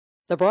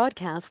The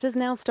broadcast is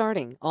now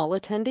starting. All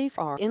attendees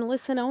are in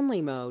listen-only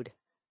mode.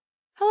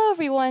 Hello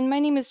everyone, my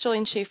name is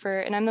Jillian Schaefer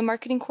and I'm the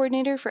Marketing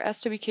Coordinator for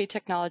SWK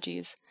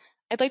Technologies.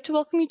 I'd like to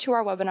welcome you to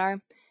our webinar,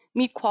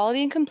 Meet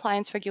Quality and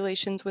Compliance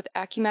Regulations with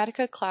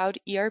Acumatica Cloud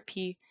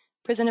ERP,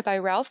 presented by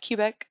Ralph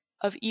Kubek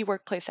of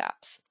Eworkplace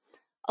Apps.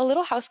 A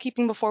little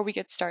housekeeping before we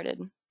get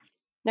started.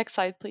 Next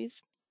slide,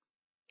 please.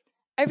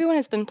 Everyone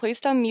has been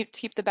placed on mute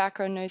to keep the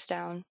background noise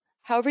down.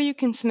 However, you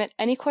can submit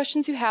any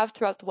questions you have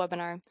throughout the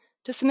webinar.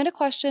 To submit a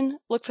question,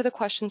 look for the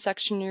questions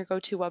section in your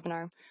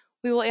GoToWebinar.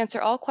 We will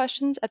answer all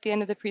questions at the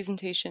end of the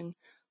presentation.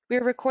 We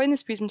are recording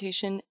this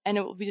presentation and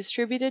it will be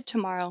distributed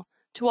tomorrow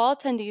to all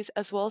attendees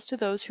as well as to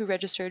those who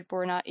registered but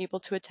were not able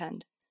to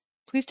attend.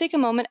 Please take a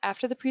moment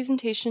after the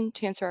presentation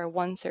to answer our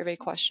one survey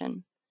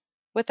question.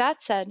 With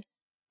that said,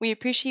 we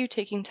appreciate you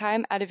taking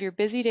time out of your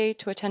busy day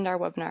to attend our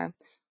webinar.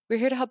 We're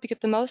here to help you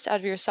get the most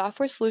out of your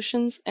software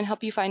solutions and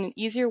help you find an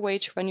easier way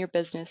to run your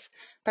business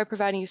by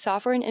providing you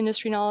software and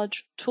industry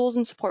knowledge, tools,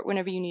 and support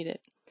whenever you need it.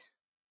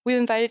 We've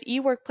invited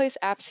Eworkplace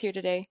Apps here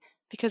today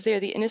because they are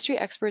the industry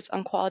experts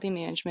on quality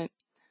management.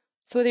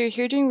 So whether you're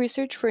here doing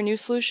research for a new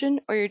solution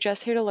or you're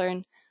just here to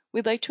learn,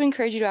 we'd like to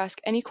encourage you to ask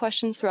any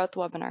questions throughout the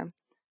webinar.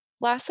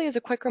 Lastly, as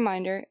a quick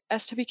reminder,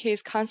 SWK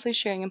is constantly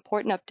sharing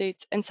important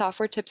updates and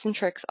software tips and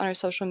tricks on our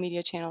social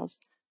media channels.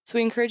 So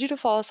we encourage you to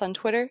follow us on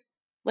Twitter,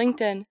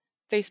 LinkedIn,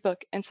 Facebook,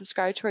 and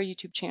subscribe to our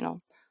YouTube channel.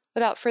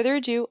 Without further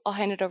ado, I'll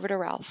hand it over to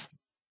Ralph.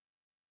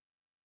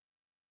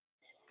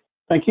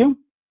 Thank you.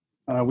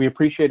 We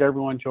appreciate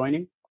everyone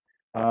joining.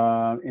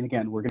 And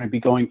again, we're going to be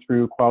going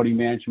through quality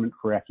management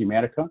for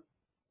Acumatica.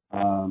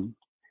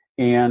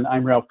 And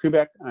I'm Ralph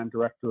Kubek. I'm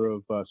Director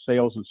of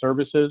Sales and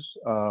Services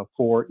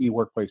for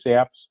Eworkplace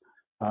Apps.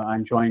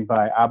 I'm joined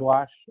by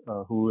Abhilash,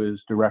 who is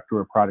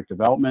Director of Product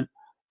Development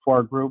for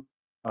our group.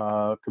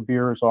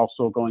 Kabir is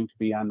also going to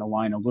be on the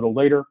line a little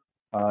later.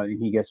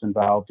 He gets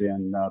involved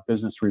in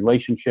business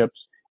relationships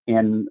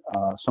and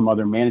some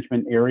other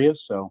management areas.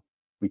 So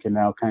we can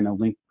now kind of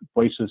link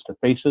voices to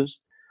faces.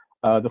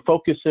 The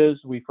focus is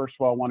we first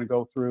of all want to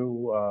go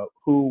through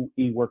who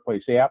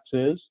Eworkplace Apps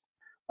is,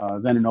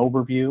 then an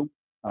overview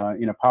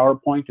in a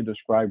PowerPoint to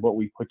describe what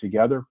we put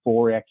together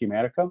for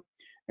Acumatica,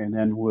 and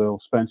then we'll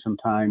spend some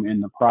time in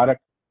the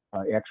product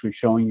actually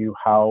showing you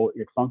how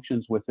it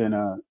functions within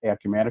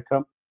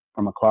Acumatica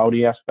from a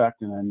quality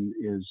aspect, and then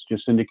is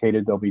just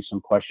indicated there'll be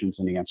some questions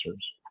and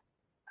answers.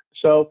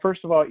 So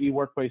first of all,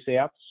 Eworkplace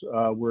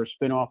Apps, we're a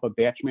spin-off of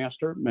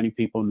Batchmaster. Many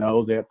people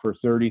know that for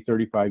 30,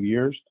 35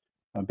 years,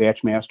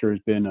 Batchmaster has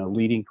been a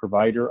leading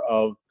provider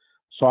of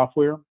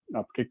software,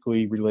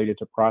 particularly related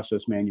to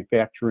process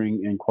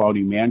manufacturing and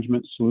quality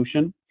management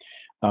solution.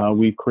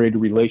 We've created a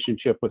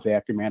relationship with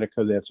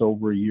Acumatica that's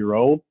over a year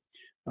old,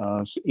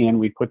 and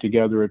we put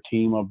together a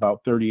team of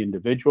about 30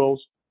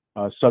 individuals,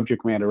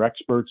 subject matter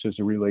experts as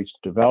it relates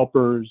to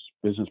developers,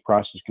 business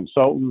process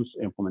consultants,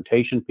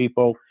 implementation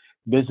people,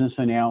 business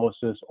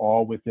analysis,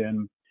 all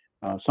within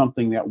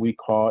something that we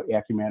call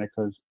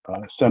Acumatica's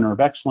Center of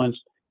Excellence,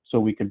 so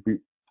we could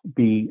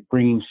be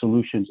bringing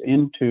solutions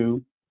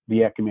into the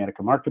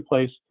Acumatica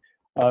marketplace.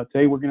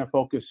 Today we're going to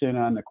focus in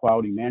on the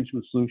quality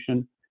management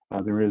solution.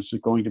 There is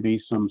going to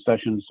be some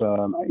sessions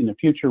in the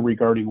future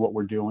regarding what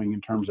we're doing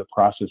in terms of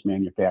process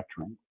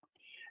manufacturing.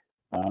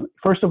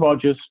 First of all,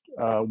 just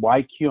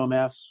why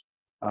QMS?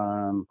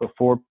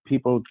 Before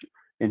people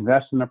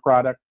invest in the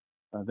product,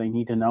 they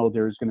need to know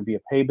there's going to be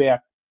a payback.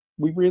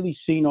 We've really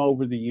seen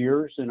over the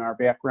years in our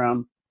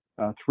background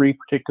three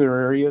particular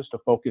areas to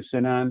focus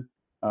in on.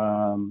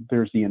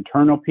 There's the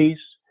internal piece,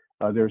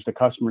 there's the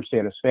customer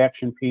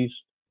satisfaction piece,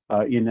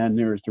 and then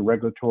there's the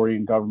regulatory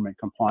and government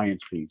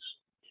compliance piece.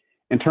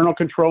 Internal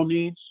control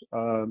needs,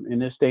 in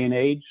this day and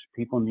age,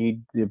 people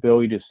need the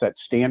ability to set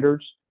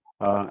standards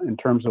in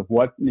terms of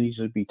what needs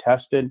to be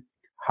tested,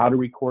 how to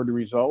record the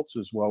results,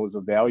 as well as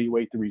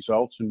evaluate the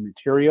results in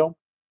material.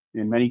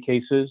 In many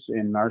cases,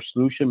 in our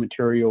solution,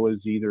 material is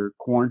either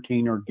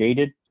quarantine or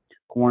gated.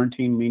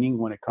 Quarantine meaning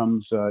when it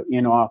comes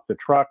in off the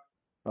truck,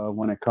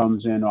 when it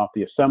comes in off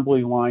the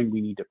assembly line, we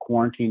need to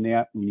quarantine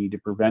that. We need to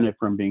prevent it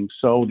from being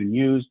sold and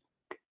used.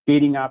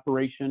 Gating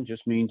operation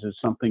just means if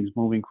something's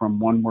moving from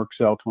one work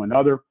cell to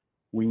another,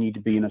 we need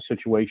to be in a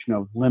situation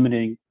of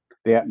limiting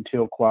that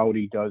until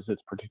quality does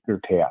its particular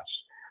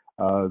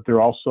task. There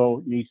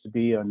also needs to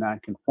be a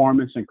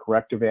non-conformance and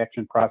corrective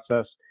action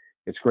process.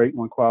 It's great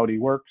when quality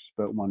works,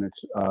 but when it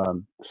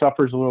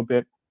suffers a little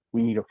bit,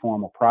 we need a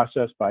formal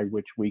process by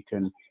which we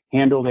can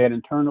handle that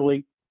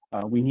internally.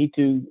 We need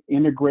to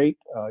integrate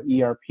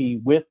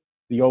ERP with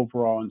the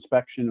overall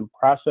inspection and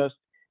process,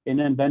 and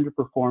then vendor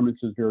performance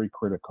is very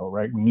critical,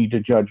 right? We need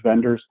to judge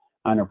vendors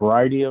on a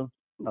variety of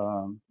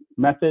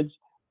methods.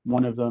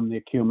 One of them,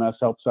 the QMS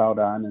helps out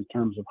on in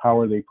terms of how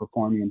are they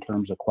performing in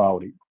terms of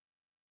quality.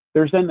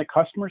 There's then the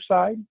customer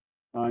side.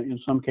 In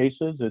some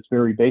cases, it's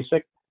very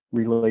basic,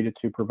 related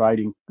to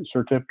providing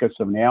certificates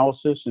of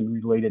analysis and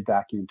related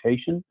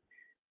documentation.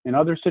 In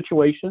other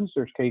situations,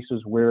 there's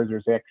cases where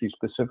there's actually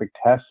specific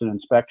tests and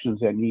inspections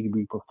that need to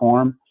be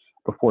performed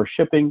before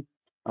shipping.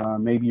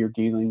 Maybe you're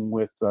dealing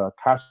with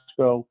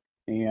Costco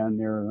and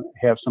there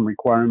have some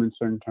requirements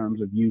in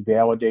terms of you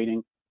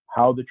validating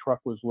how the truck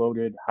was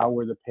loaded, how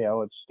were the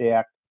pallets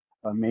stacked,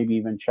 maybe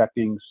even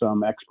checking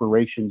some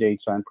expiration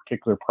dates on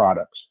particular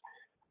products.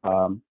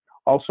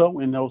 Also,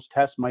 in those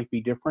tests might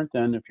be different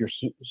than if you're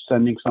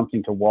sending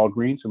something to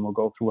Walgreens, and we'll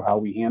go through how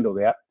we handle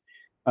that.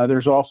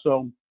 There's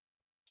also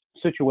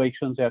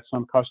situations that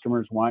some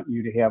customers want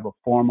you to have a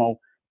formal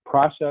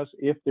process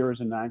if there is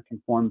a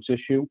non-conformance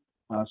issue,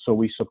 so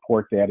we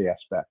support that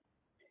aspect.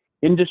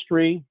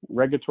 Industry,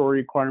 regulatory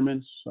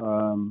requirements,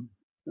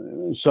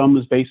 some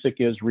as basic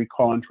as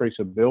recall and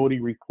traceability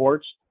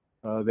reports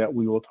that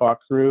we will talk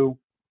through.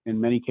 In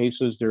many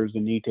cases, there's the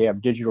need to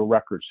have digital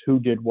records, who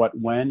did what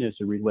when as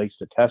it relates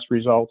to test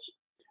results.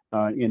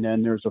 And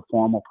then there's a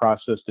formal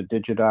process to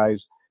digitize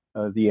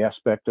the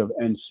aspect of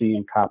NC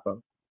and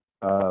COPPA.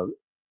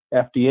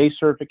 FDA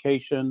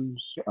certifications,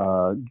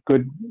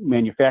 good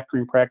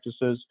manufacturing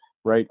practices,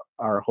 right,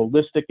 are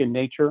holistic in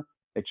nature.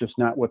 It's just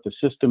not what the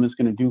system is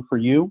going to do for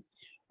you.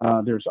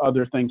 There's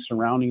other things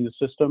surrounding the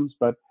systems,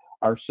 but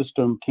our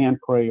system can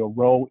play a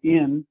role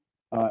in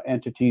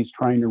entities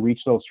trying to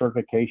reach those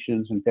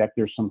certifications. In fact,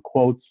 there's some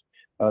quotes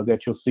that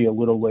you'll see a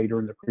little later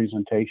in the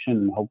presentation,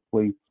 and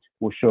hopefully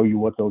we'll show you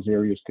what those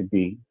areas could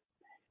be.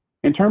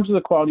 In terms of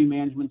the quality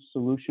management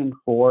solution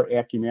for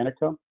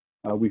Acumatica,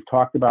 we've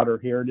talked about our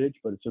heritage,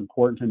 but it's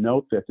important to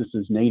note that this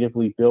is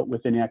natively built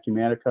within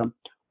Acumatica,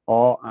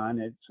 all on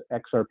its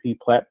XRP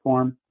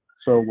platform.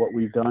 So what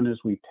we've done is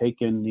we've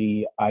taken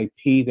the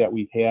IP that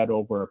we've had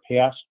over our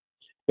past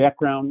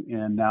background,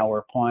 and now we're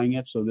applying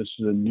it. So this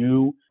is a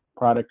new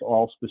product,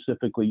 all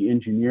specifically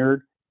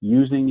engineered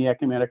using the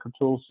Acumatica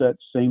tool set,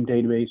 same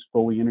database,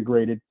 fully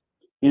integrated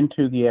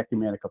into the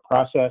Acumatica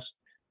process.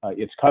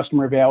 It's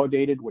customer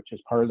validated, which is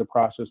part of the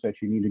process that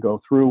you need to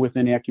go through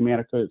within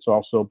Acumatica. It's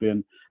also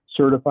been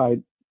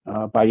certified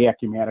by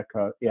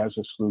Acumatica as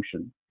a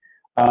solution.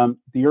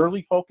 The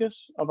early focus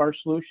of our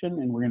solution,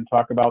 and we're going to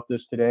talk about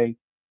this today,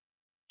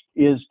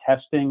 is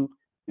testing,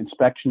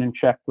 inspection and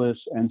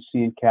checklists, NC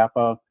and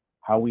CAPA,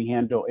 how we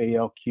handle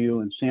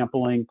ALQ and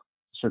sampling,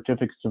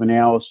 certificates of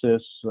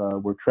analysis.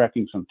 We're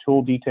tracking some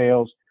tool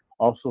details,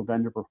 also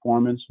vendor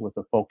performance with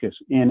a focus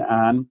in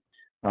on,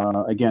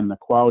 again, the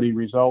quality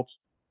results.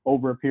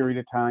 Over a period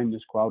of time,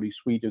 this quality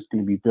suite is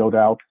going to be built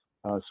out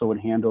so it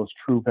handles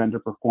true vendor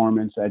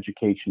performance,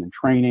 education and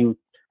training,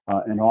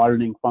 an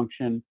auditing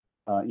function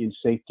in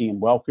safety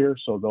and welfare.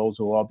 So those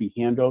will all be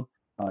handled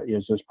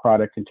as this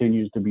product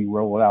continues to be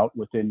rolled out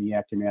within the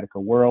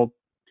Acumatica world.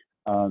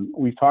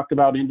 We've talked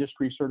about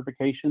industry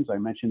certifications. I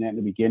mentioned that in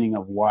the beginning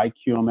of why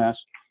QMS.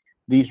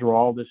 These are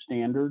all the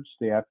standards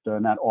that,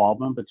 not all of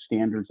them, but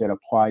standards that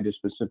apply to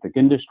specific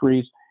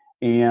industries.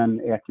 And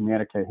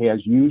Acumatica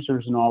has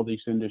users in all these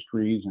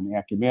industries, and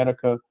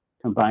Acumatica,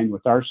 combined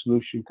with our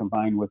solution,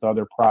 combined with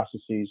other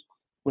processes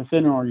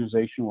within an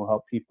organization, will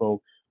help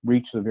people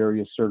reach the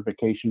various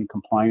certification and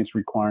compliance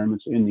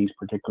requirements in these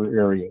particular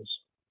areas.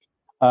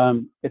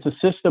 It's a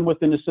system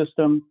within a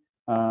system.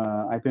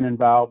 I've been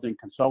involved in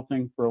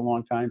consulting for a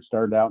long time,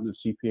 started out in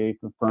the CPA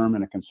firm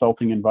in a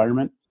consulting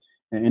environment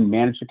and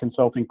managed a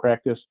consulting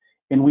practice.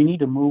 And we need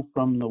to move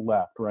from the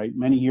left, right?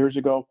 Many years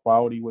ago,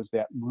 quality was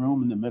that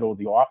room in the middle of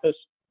the office.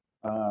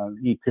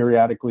 You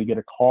periodically get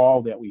a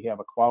call that we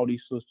have a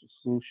quality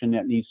solution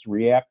that needs to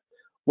react.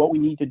 What we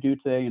need to do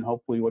today, and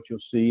hopefully what you'll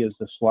see is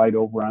the slide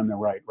over on the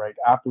right?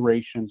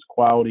 Operations,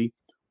 quality,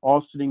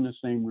 all sitting in the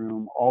same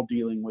room, all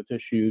dealing with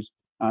issues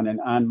on an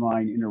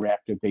online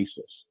interactive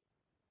basis.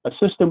 A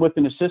system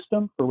within a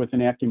system for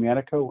within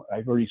Acumatica.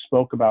 I've already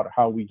spoke about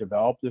how we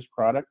developed this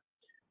product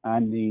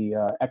on the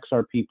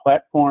XRP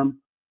platform.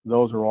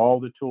 Those are all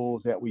the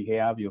tools that we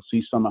have. You'll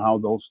see some of how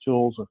those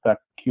tools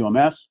affect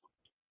QMS.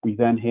 We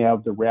then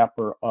have the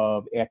wrapper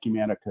of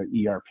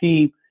Acumatica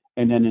ERP,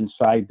 and then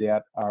inside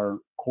that, our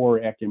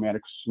core Acumatica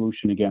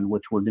solution again,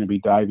 which we're going to be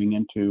diving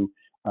into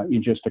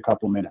in just a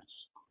couple minutes.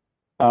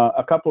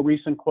 A couple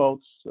recent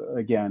quotes.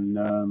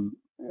 Again,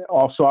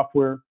 all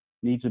software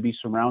needs to be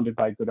surrounded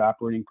by good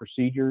operating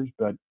procedures,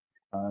 but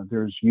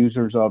there's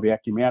users of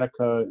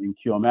Acumatica and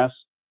QMS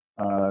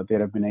that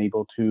have been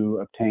able to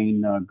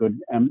obtain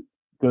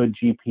good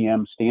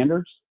GPM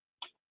standards.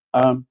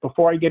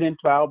 Before I get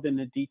involved in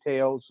the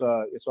details,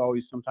 it's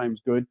always sometimes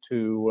good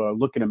to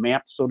look at a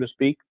map, so to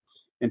speak,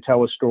 and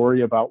tell a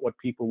story about what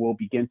people will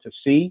begin to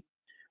see.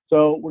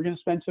 So we're going to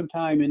spend some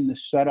time in the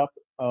setup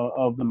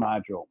of the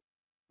module.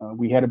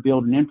 We had to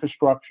build an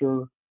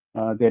infrastructure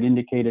that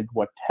indicated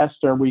what tests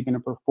are we going to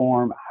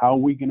perform, how are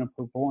we going to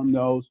perform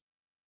those,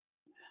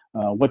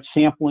 what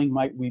sampling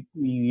might we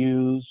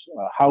use,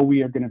 how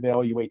we are going to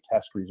evaluate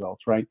test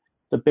results, right?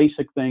 The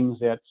basic things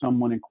that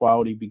someone in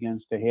quality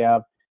begins to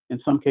have. In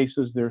some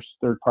cases, there's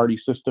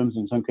third-party systems.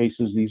 In some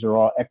cases, these are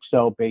all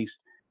Excel-based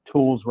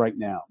tools right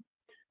now.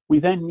 We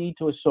then need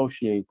to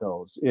associate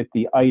those at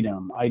the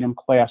item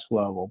class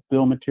level,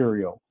 bill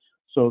material,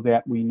 so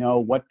that we know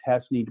what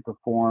tests need to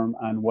perform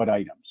on what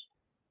items.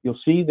 You'll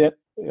see that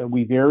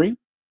we vary.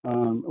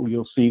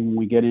 You'll see when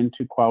we get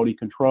into quality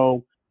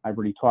control. I've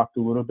already talked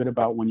a little bit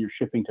about when you're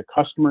shipping to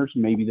customers,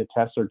 maybe the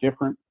tests are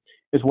different.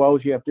 as well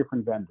as you have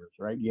different vendors,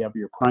 right? You have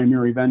your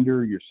primary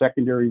vendor, your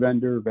secondary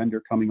vendor,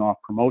 vendor coming off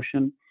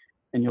promotion,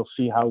 and you'll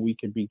see how we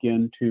could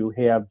begin to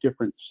have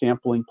different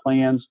sampling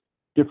plans,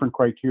 different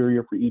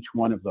criteria for each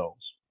one of those.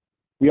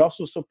 We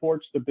also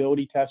support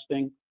stability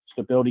testing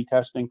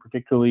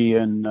particularly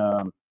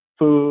in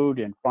food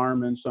and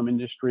farm and some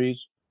industries,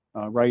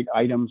 right?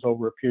 Items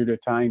over a period of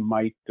time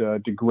might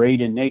degrade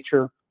in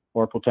nature,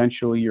 or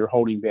potentially you're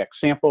holding back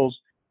samples,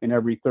 and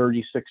every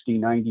 30, 60,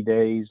 90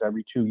 days,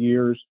 every 2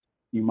 years,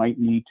 you might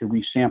need to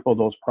resample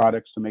those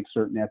products to make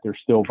certain that they're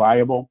still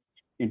viable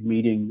in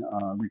meeting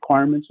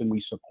requirements, and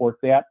we support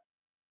that.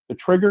 The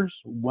triggers: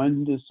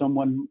 when does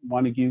someone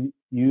want to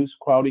use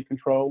quality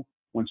control?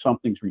 When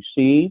something's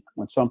received,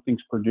 when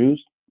something's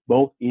produced,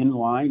 both in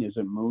line as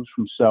it moves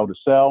from cell to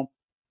cell,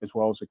 as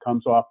well as it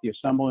comes off the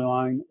assembly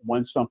line,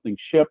 when something's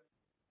shipped.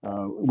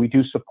 We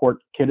do support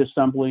kit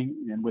assembly,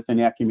 and within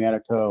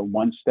Acumatica,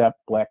 one-step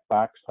black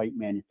box type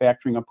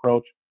manufacturing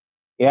approach.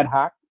 Ad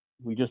hoc,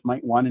 we just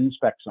might want to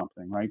inspect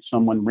something, right?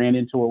 Someone ran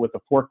into it with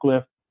a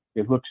forklift,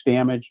 it looks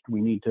damaged,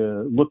 we need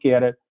to look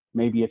at it,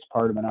 maybe it's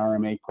part of an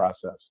RMA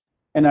process.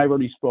 And I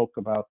already spoke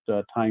about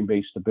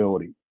time-based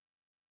stability.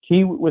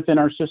 Key within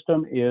our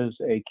system is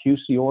a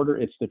QC order.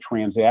 It's the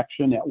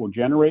transaction that will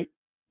generate.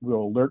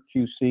 We'll alert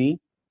QC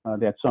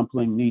that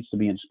something needs to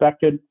be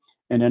inspected,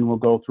 and then we'll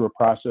go through a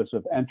process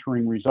of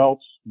entering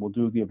results. We'll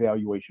do the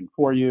evaluation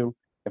for you.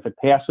 If it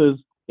passes,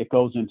 it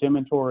goes into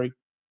inventory.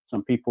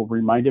 Some people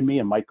reminded me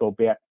it might go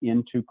back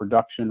into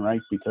production,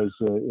 right, because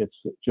it's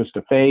just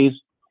a phase.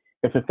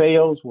 If it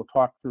fails, we'll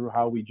talk through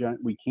how we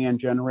can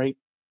generate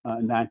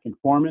a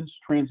non-conformance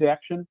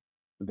transaction.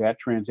 That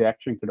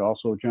transaction could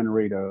also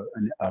generate a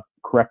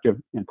corrective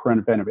and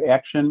preventive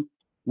action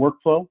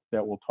workflow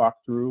that we'll talk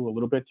through a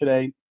little bit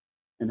today.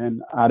 And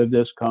then out of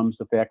this comes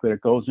the fact that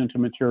it goes into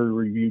material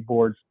review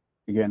boards.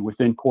 Again,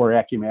 within core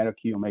Acumatica,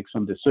 you'll make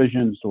some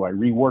decisions. Do I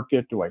rework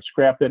it? Do I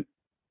scrap it?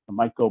 It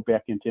might go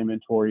back into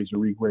inventory as a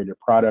regraded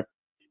product.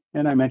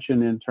 And I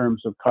mentioned in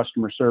terms of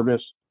customer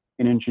service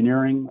and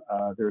engineering,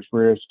 there's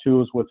various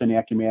tools within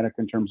Acumatica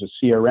in terms of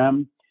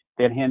CRM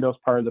that handles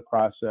part of the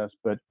process,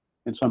 but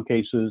in some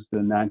cases, the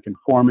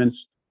non-conformance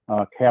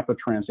CAPA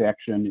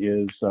transaction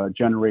is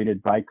generated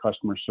by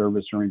customer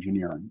service or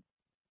engineering.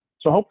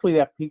 So hopefully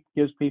that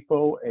gives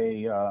people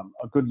a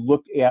good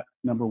look at,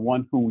 number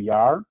one, who we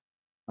are,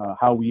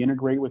 how we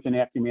integrate within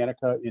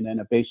Acumatica, and then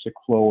a basic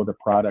flow of the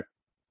product.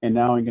 And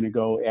now I'm going to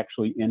go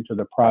actually into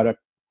the product.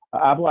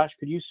 Abhilash,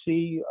 could you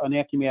see an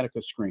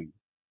Acumatica screen?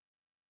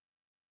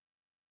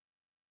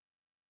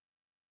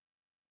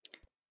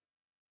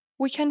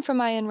 We can from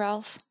my end,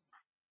 Ralph.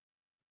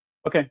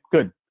 Okay,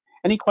 good.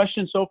 Any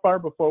questions so far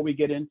before we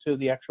get into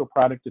the actual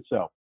product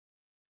itself?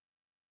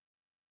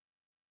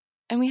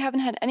 And we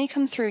haven't had any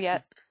come through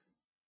yet.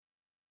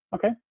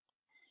 Okay.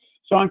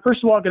 So I'm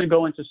first of all going to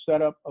go into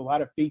setup. A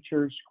lot of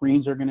features,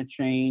 screens are going to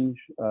change,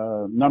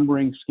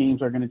 numbering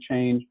schemes are going to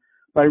change.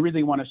 But I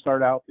really want to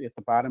start out at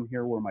the bottom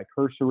here where my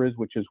cursor is,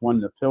 which is one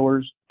of the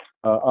pillars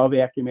of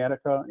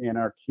Acumatica in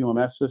our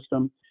QMS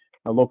system.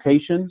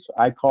 Locations,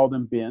 I call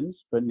them bins,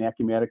 but in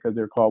Acumatica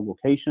they're called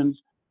locations.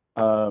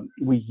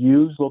 We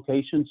use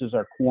locations as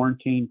our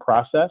quarantine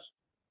process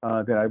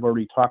that I've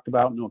already talked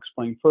about and will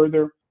explain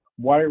further.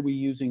 Why are we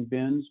using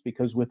bins?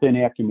 Because within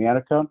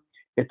Acumatica,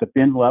 at the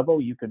bin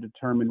level, you could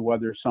determine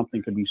whether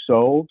something could be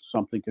sold,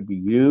 something could be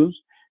used.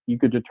 You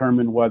could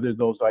determine whether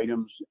those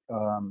items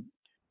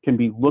can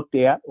be looked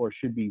at or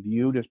should be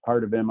viewed as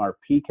part of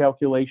MRP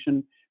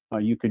calculation.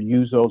 You could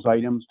use those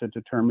items to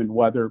determine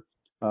whether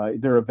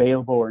they're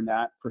available or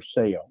not for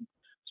sale.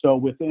 So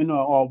within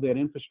all that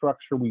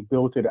infrastructure, we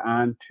built it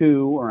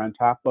onto or on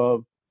top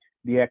of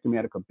the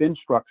Acumatica bin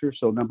structure.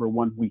 So number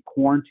one, we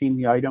quarantine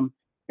the item,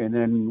 and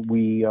then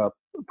we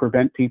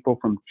prevent people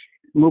from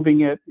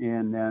moving it,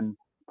 and then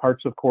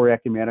parts of core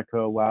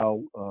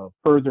Acumatica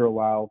further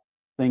allow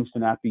things to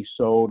not be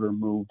sold or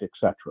moved,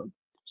 etc.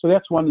 So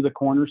that's one of the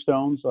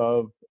cornerstones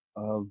of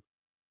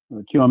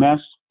QMS.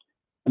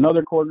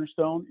 Another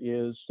cornerstone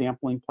is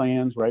sampling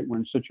plans, right? We're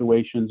in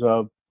situations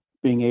of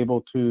being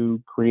able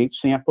to create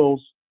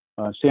samples,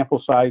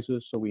 sample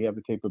sizes, so we have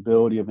the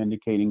capability of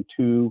indicating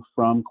to,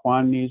 from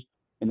quantities,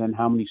 and then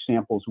how many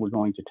samples we're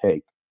going to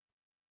take.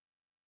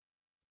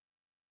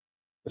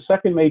 The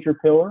second major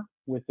pillar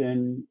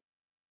within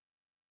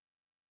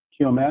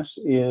QMS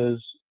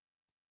is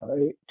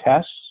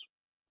tests,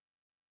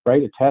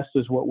 right? A test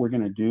is what we're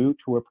going to do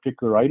to a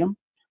particular item.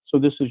 So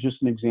this is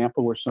just an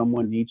example where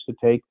someone needs to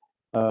take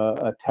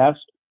a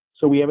test.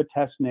 So we have a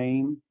test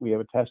name, we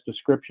have a test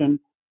description.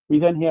 We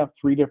then have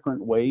 3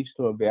 different ways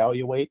to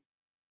evaluate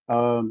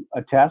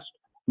a test: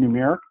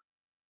 numeric,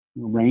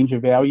 range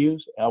of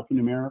values,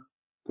 alphanumeric,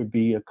 could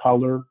be a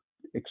color,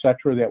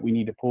 etc., that we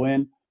need to pull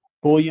in.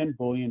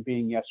 Boolean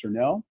being yes or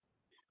no.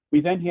 We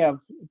then have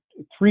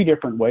 3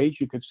 different ways.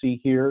 You could see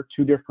here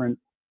 2 different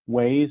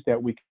ways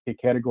that we could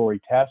category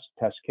test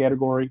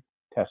category,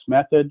 test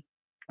method,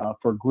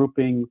 for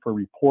grouping, for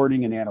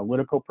reporting and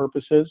analytical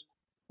purposes.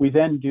 We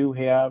then do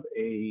have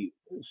a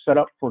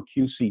setup for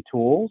QC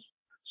tools.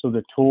 So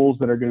the tools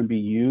that are going to be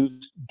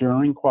used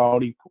during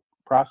quality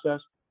process,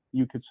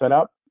 you could set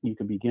up. You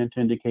could begin to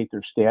indicate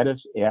their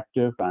status,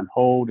 active, on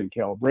hold, and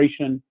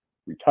calibration,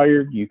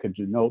 retired. You could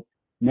denote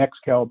next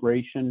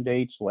calibration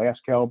dates, last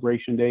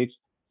calibration dates,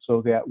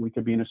 so that we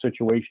could be in a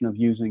situation of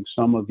using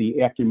some of the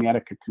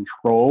Acumatica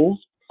controls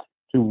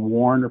to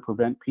warn or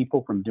prevent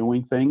people from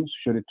doing things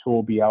should a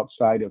tool be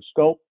outside of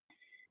scope.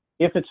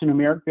 If it's a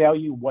numeric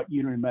value, what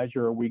unit of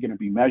measure are we going to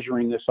be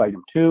measuring this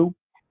item to?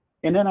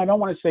 And then I don't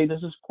want to say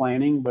this is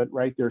planning, but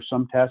right, there's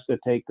some tests that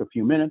take a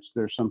few minutes.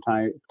 There's some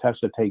tests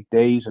that take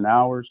days and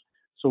hours.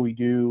 So we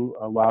do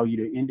allow you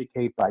to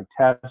indicate by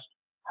test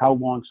how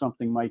long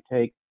something might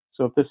take.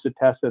 So if this is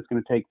a test that's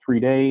going to take 3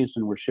 days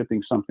and we're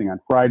shipping something on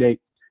Friday,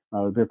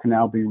 there can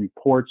now be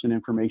reports and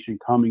information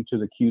coming to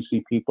the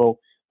QC people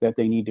that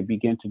they need to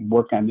begin to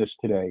work on this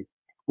today.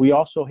 We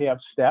also have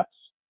steps.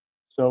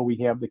 So we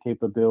have the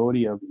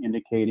capability of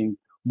indicating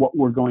what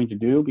we're going to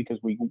do because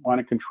we want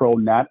to control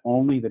not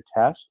only the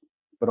test,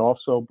 but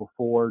also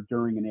before,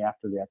 during, and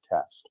after that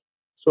test.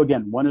 So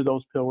again, one of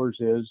those pillars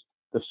is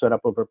the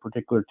setup of a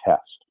particular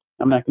test.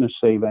 I'm not going to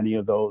save any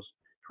of those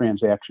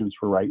transactions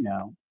for right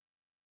now.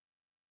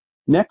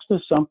 Next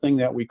is something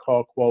that we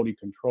call quality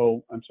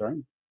control. I'm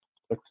sorry,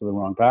 clicked to the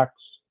wrong box.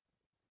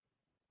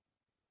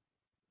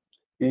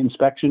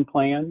 Inspection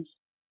plans.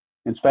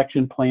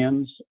 Inspection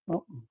plans.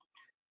 Oh.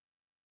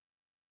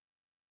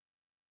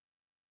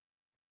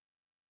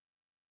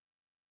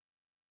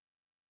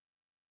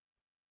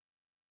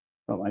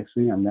 Oh, I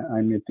see. I'm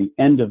at the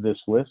end of this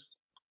list.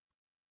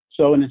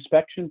 So an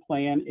inspection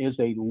plan is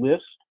a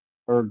list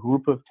or a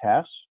group of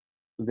tests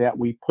that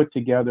we put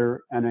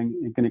together, and I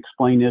can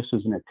explain this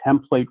as in a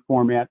template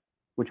format,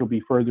 which will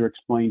be further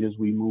explained as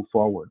we move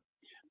forward.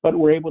 But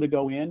we're able to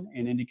go in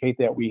and indicate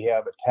that we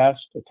have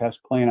a test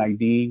plan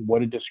ID,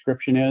 what a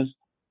description is.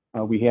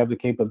 We have the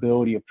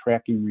capability of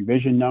tracking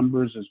revision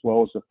numbers as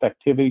well as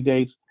effectivity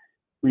dates.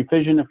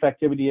 Revision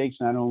effectivity dates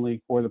not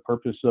only for the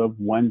purpose of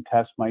when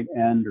tests might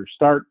end or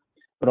start,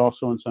 but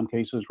also in some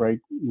cases, right,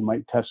 you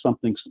might test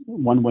something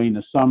one way in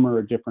the summer,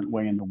 a different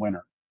way in the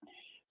winter.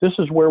 This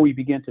is where we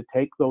begin to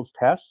take those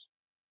tests.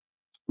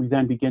 We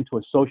then begin to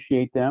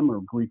associate them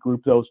or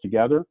regroup those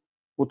together.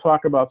 We'll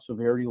talk about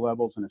severity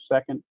levels in a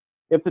second.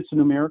 If it's a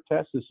numeric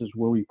test, this is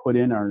where we put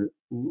in our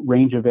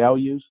range of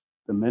values,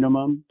 the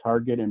minimum,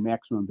 target, and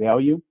maximum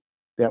value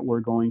that we're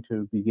going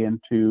to begin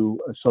to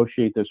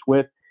associate this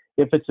with.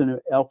 If it's an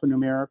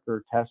alphanumeric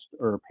or test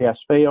or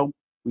pass-fail,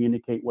 we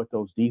indicate what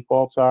those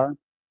defaults are.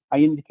 I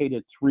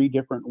indicated 3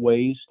 different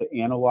ways to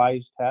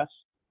analyze tests,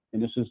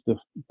 and this is the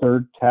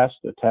third test,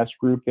 a test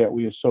group that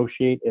we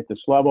associate at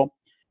this level.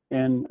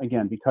 And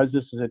again, because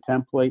this is a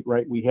template,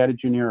 right, we had a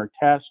generic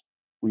test,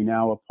 we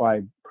now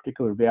apply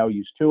particular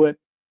values to it.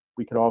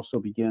 We could also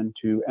begin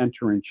to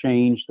enter and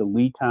change the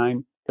lead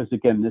time, because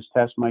again, this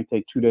test might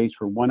take 2 days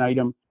for one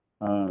item,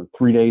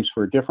 3 days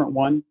for a different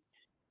one.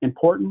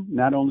 Important,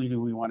 not only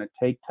do we want to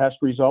take test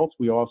results,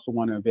 we also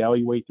want to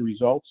evaluate the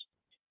results.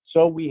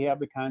 So we have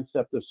the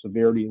concept of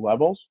severity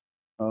levels.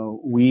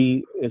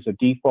 We, as a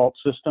default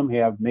system,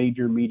 have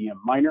major, medium,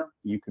 minor.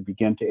 You could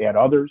begin to add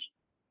others.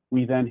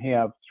 We then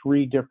have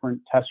 3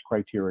 different test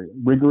criteria: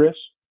 rigorous,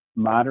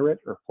 moderate,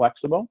 or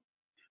flexible.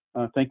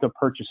 Think of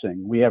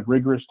purchasing. We have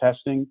rigorous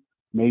testing,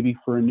 maybe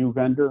for a new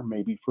vendor,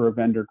 maybe for a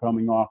vendor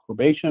coming off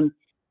probation.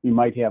 We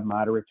might have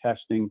moderate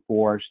testing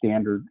for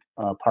standard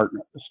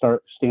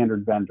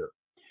standard vendor.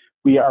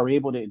 We are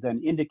able to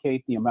then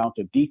indicate the amount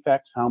of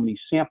defects, how many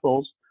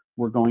samples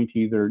we're going to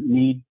either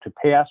need to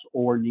pass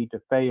or need to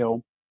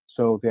fail,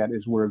 so that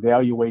as we're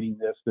evaluating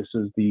this, this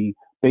is the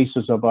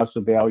basis of us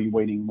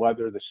evaluating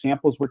whether the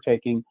samples we're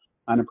taking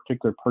on a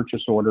particular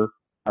purchase order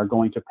are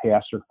going to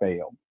pass or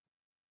fail.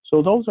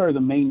 So those are the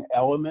main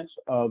elements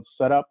of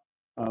setup.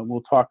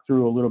 We'll talk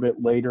through a little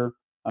bit later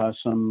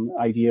some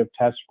idea of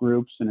test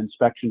groups and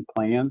inspection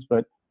plans,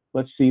 but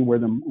let's see where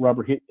the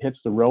rubber hits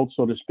the road,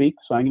 so to speak.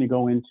 So I'm going to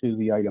go into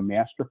the item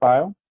master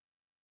file,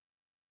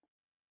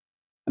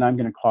 and I'm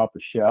going to call up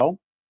a shell.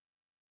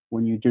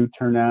 When you do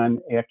turn on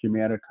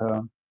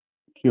Acumatica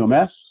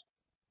QMS,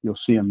 you'll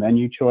see a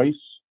menu choice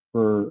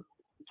for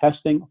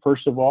testing.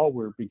 First of all,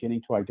 we're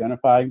beginning to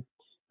identify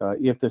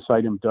if this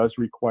item does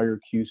require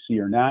QC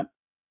or not.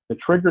 The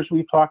triggers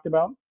we've talked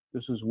about,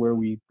 this is where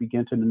we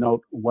begin to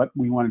denote what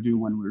we want to do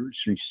when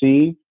it's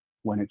received,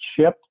 when it's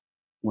shipped,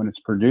 when it's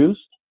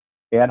produced,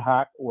 ad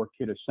hoc or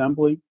kit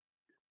assembly.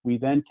 We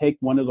then take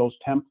one of those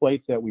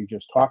templates that we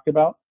just talked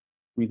about.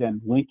 We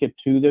then link it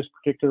to this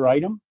particular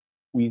item.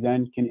 We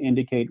then can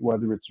indicate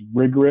whether it's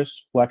rigorous,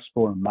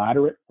 flexible, or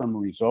moderate from a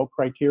result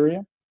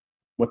criteria,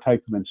 what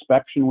type of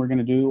inspection we're going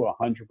to do,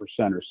 100%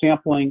 or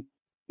sampling,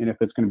 and if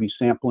it's going to be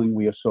sampling,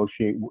 we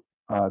associate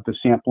the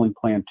sampling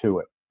plan to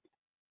it.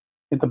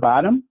 At the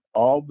bottom,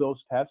 all of those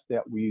tests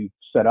that we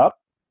set up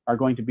are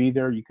going to be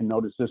there. You can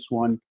notice this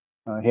one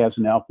has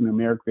an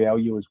alphanumeric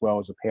value as well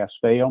as a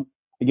pass-fail.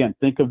 Again,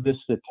 think of this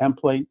as a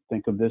template.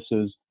 Think of this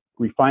as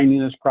refining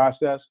this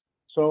process.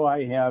 So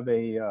I have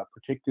a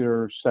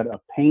particular set of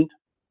paint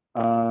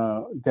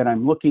that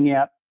I'm looking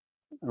at.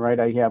 right?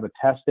 I have a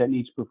test that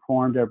needs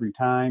performed every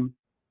time.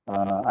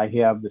 I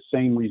have the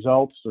same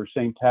results or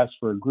same tests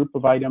for a group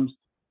of items,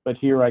 but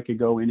here I could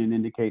go in and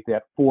indicate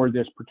that for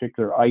this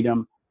particular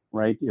item,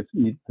 right, if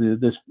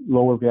this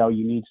lower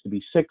value needs to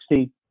be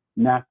 60,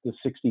 not the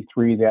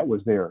 63 that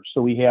was there.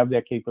 So we have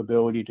that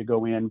capability to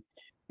go in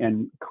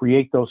and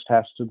create those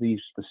tests to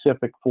be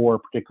specific for a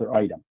particular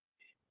item.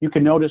 You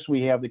can notice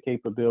we have the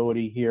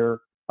capability here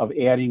of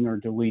adding or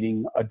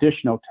deleting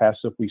additional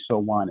tests if we so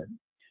wanted.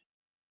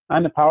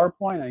 On the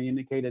PowerPoint, I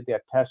indicated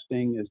that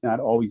testing is not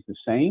always the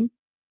same.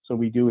 So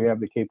we do have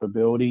the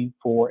capability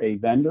for a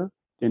vendor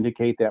to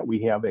indicate that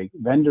we have a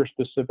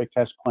vendor-specific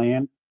test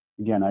plan.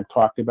 Again, I've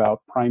talked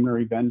about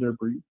primary vendor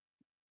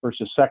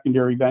versus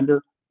secondary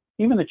vendor.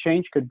 Even the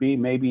change could be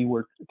maybe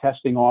we're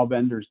testing all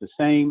vendors the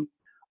same,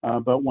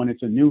 but when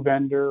it's a new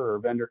vendor or a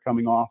vendor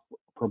coming off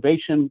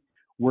probation,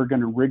 we're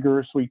going to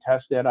rigorously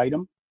test that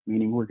item,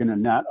 meaning we're going to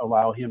not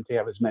allow him to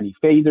have as many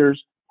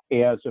failures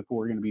as if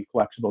we're going to be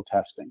flexible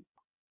testing.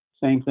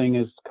 Same thing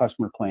as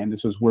customer plan.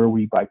 This is where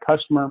we, by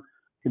customer,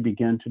 can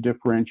begin to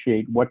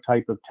differentiate what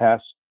type of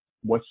test,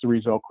 what's the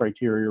result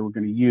criteria we're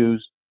going to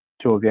use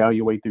to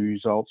evaluate the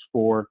results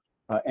for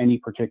any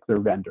particular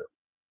vendor.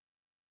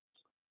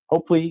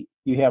 Hopefully,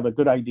 you have a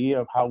good idea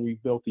of how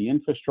we've built the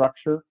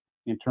infrastructure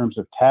in terms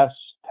of tests,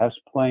 test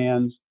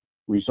plans,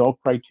 result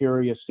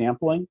criteria,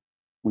 sampling.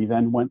 We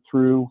then went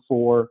through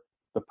for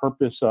the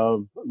purpose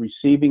of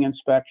receiving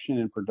inspection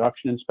and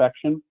production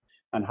inspection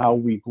on how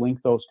we've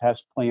linked those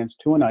test plans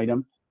to an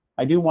item.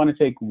 I do want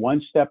to take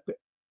one step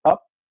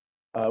up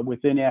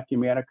within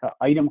Acumatica.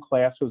 Item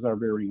classes are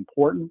very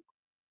important.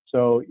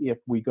 So if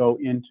we go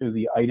into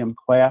the item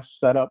class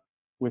setup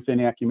within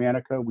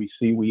Acumatica, we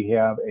see we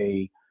have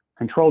a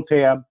control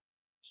tab,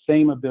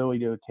 same ability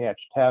to attach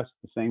tests,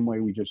 the same way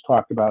we just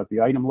talked about at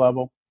the item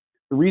level.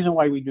 The reason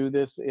why we do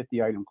this at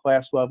the item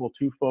class level,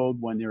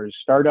 twofold. When there is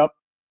startup,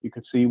 you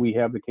can see we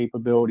have the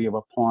capability of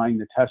applying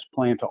the test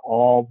plan to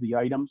all the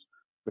items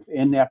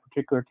within that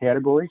particular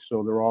category,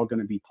 so they're all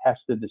going to be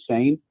tested the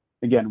same.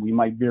 Again, we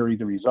might vary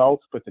the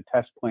results, but the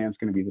test plan is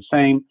going to be the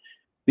same.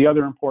 The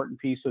other important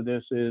piece of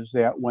this is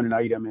that when an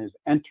item is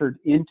entered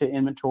into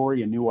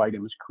inventory, a new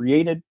item is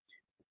created,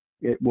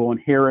 it will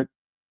inherit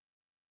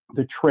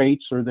the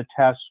traits or the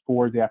tests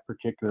for that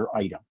particular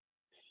item.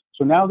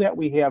 So now that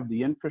we have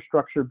the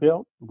infrastructure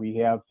built, we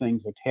have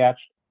things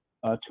attached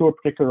to a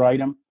particular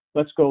item,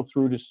 let's go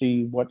through to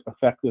see what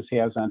effect this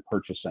has on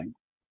purchasing.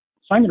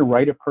 So I'm going to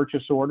write a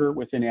purchase order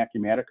within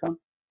Acumatica.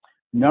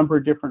 Number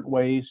of different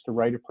ways to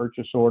write a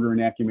purchase order in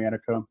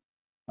Acumatica.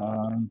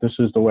 This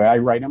is the way I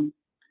write them.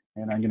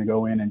 And I'm going to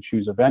go in and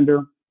choose a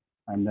vendor.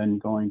 I'm then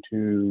going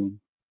to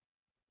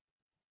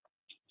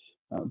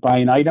buy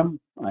an item.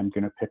 I'm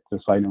going to pick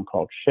this item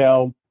called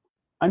Shell.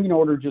 I'm going to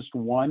order just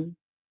one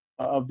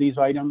of these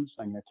items.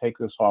 I'm going to take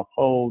this off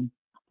hold,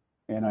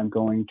 and I'm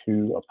going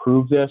to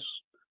approve this.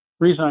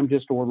 The reason I'm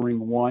just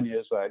ordering one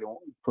is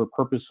for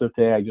purpose of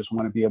today, I just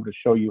want to be able to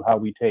show you how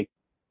we take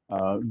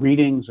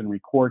readings and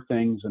record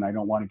things, and I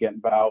don't want to get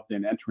involved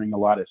in entering a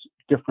lot of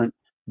different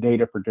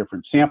data for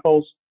different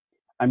samples.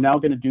 I'm now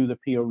going to do the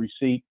PO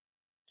receipt,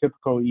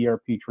 typical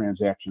ERP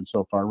transaction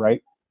so far,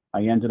 right?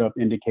 I ended up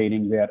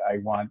indicating that I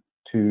want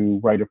to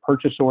write a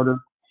purchase order.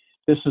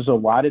 This is a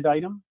lotted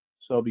item,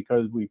 so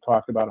because we've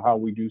talked about how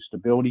we do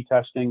stability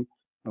testing,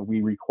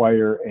 we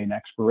require an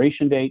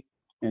expiration date.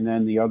 And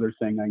then the other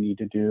thing I need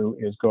to do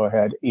is go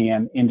ahead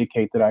and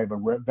indicate that I have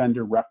a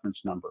vendor reference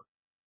number.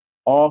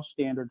 All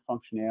standard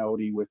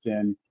functionality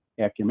within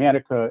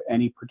Acumatica,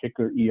 any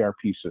particular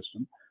ERP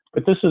system.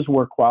 But this is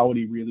where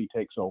quality really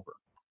takes over.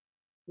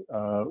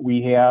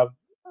 We have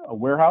a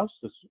warehouse.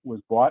 This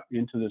was bought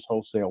into this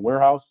wholesale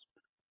warehouse.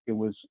 It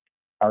was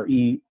our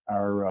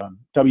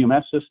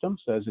WMS system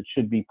says it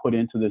should be put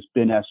into this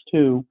bin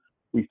S2.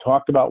 We've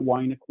talked about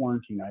wanting to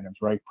quarantine items,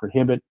 right?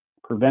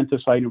 Prevent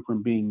this item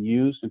from being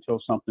used until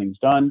something's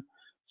done.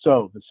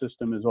 So the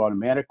system is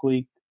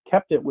automatically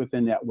kept it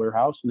within that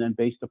warehouse, and then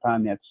based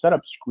upon that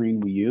setup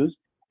screen we use,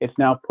 it's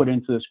now put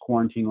into this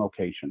quarantine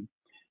location.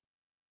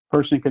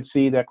 Person could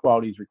see that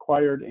quality is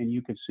required, and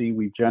you could see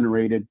we've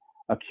generated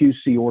a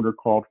QC order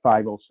called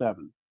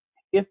 507.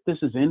 If this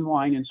is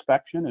inline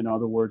inspection, in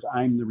other words,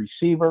 I'm the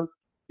receiver,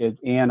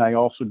 and I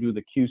also do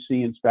the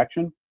QC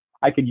inspection,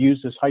 I could use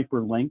this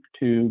hyperlink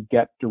to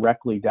get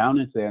directly down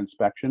into that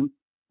inspection,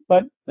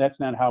 but that's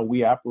not how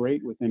we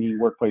operate with any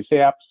Eworkplace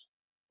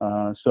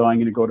apps. So I'm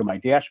going to go to my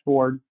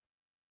dashboard.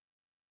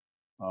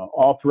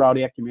 All throughout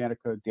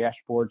Acumatica,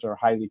 dashboards are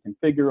highly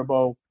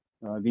configurable.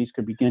 These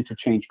could begin to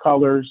change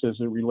colors as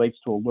it relates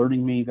to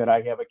alerting me that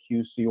I have a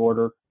QC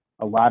order,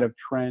 a lot of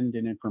trend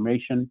and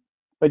information.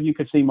 But you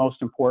can see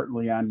most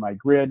importantly on my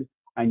grid,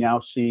 I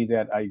now see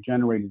that I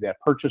generated that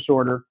purchase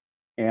order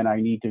and I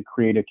need to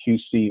create a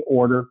QC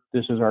order.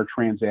 This is our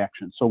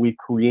transaction. So we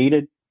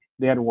created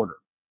that order.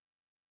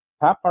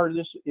 Top part of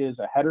this is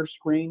a header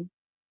screen,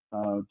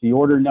 the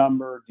order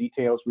number,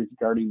 details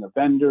regarding the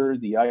vendor,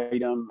 the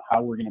item,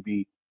 how we're going to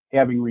be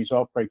having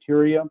result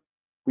criteria.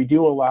 We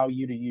do allow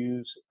you to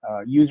use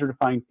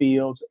user-defined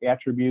fields,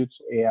 attributes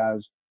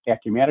as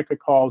Acumatica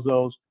calls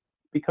those,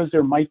 because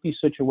there might be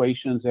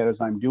situations that as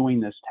I'm doing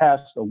this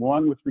test,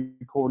 along with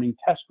recording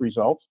test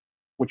results,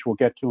 which we'll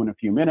get to in a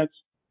few minutes,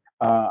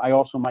 I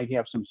also might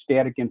have some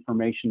static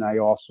information I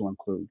also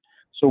include.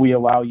 So we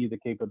allow you the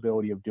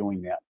capability of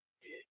doing that.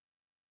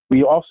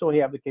 We also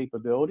have the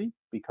capability,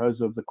 because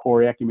of the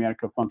core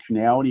Acumatica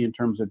functionality in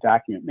terms of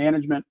document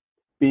management,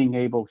 being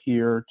able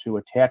here to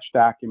attach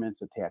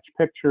documents, attach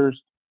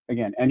pictures,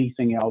 again,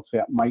 anything else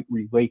that might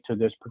relate to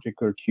this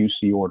particular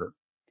QC order.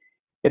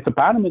 At the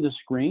bottom of the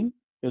screen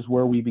is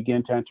where we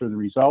begin to enter the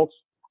results.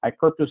 I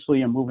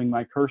purposely am moving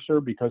my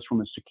cursor because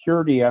from a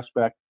security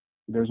aspect,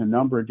 there's a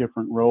number of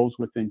different roles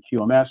within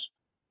QMS.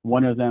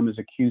 One of them is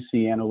a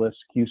QC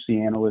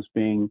analyst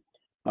being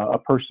a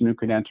person who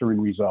can enter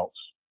in results.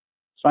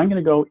 So I'm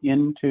going to go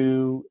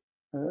into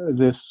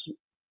this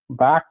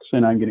box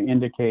and I'm going to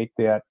indicate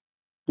that,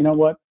 you know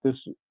what, this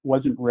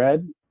wasn't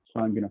read,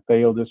 so I'm going to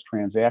fail this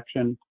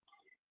transaction.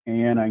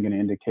 And I'm going to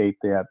indicate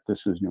that this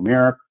is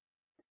numeric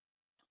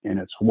and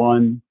it's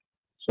 1.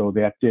 So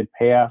that did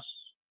pass.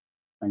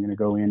 I'm going to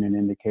go in and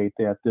indicate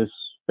that this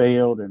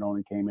failed. It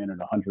only came in at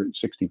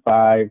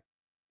 165.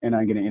 And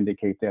I'm going to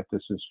indicate that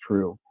this is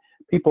true.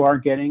 People are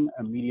getting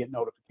immediate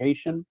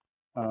notification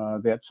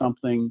that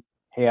something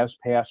has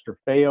passed or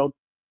failed.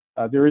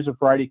 There is a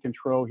variety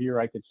control here.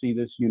 I could see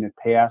this unit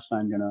pass.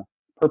 I'm going to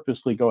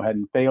purposely go ahead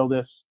and fail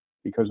this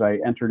because I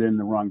entered in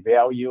the wrong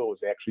value. It was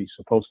actually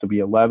supposed to be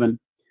 11.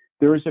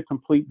 There is a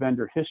complete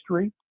vendor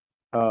history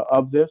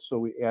of this.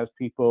 So as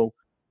people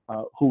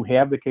who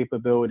have the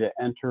capability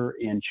to enter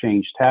and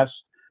change tests,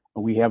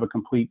 we have a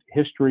complete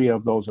history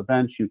of those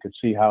events. You could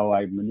see how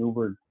I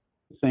maneuvered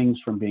things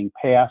from being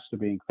passed to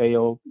being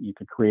failed. You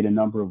could create a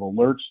number of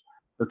alerts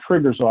or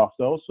triggers off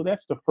those. So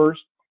that's the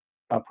first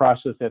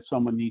process that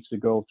someone needs to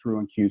go through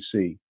in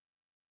QC.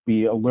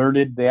 Be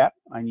alerted that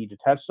I need to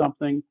test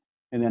something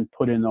and then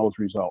put in those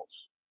results.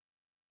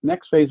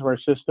 Next phase of our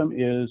system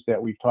is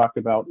that we've talked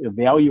about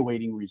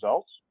evaluating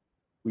results.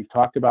 We've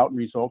talked about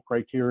result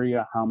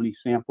criteria, how many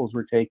samples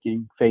we're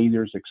taking,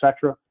 failures,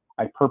 etc.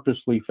 I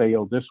purposely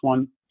failed this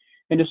one.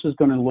 And this is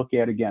going to look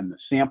at, again, the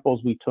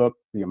samples we took,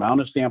 the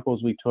amount of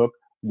samples we took,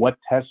 what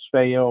tests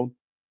failed,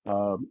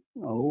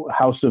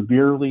 how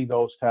severely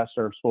those tests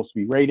are supposed to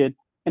be rated,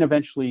 and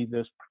eventually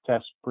this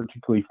test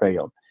particularly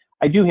failed.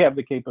 I do have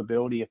the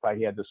capability, if I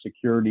had the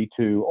security,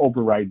 to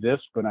override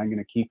this, but I'm going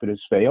to keep it as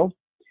failed.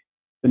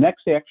 The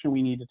next action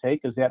we need to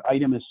take is that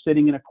item is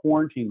sitting in a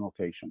quarantine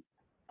location,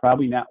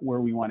 probably not where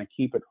we want to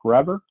keep it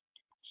forever.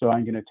 So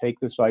I'm going to take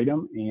this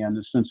item, and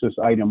since this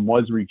item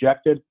was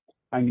rejected,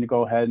 I'm going to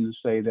go ahead and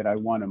say that I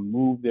want to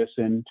move this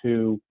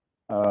into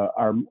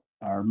our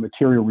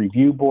material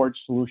review board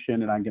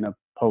solution, and I'm going to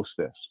post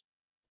this.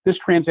 This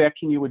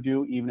transaction you would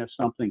do even if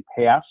something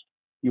passed.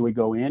 You would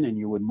go in and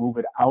you would move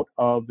it out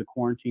of the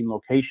quarantine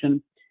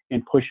location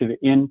and push it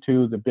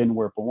into the bin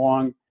where it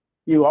belongs.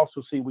 You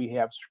also see we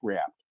have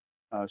scrapped.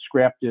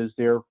 Scrapped is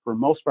there for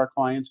most of our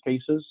clients'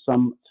 cases.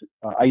 Some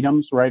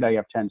items, right? I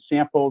have 10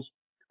 samples.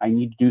 I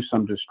need to do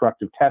some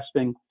destructive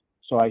testing.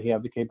 So I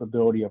have the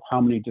capability of how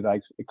many did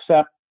I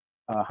accept,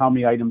 how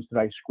many items did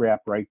I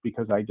scrap, right?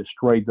 Because I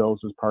destroyed those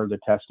as part of the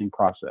testing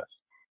process.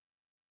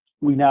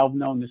 We now have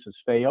known this has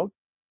failed.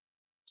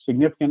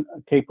 Significant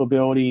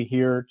capability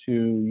here to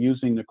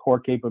using the core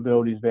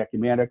capabilities of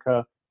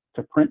Acumatica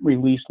to print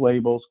release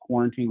labels,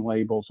 quarantine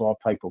labels, all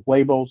type of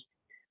labels.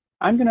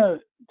 I'm going to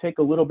take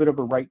a little bit of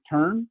a right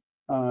turn.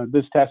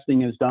 This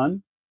testing is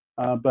done,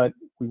 but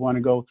we want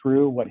to go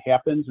through what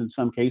happens in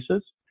some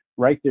cases,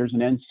 right? There's an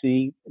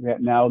NC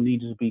that now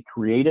needs to be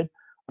created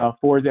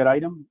for that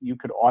item. You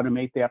could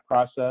automate that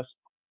process.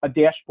 A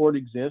dashboard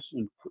exists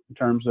in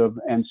terms of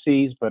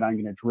NCs, but I'm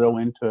going to drill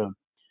into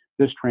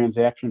this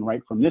transaction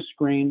right from this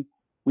screen.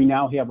 We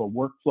now have a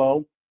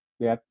workflow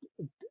that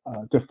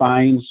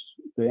defines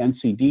the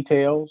NC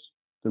details,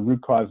 the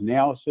root cause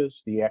analysis,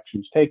 the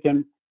actions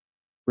taken,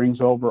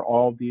 brings over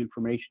all the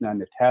information on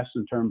the test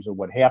in terms of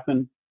what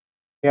happened.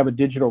 We have a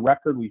digital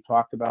record. We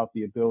talked about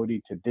the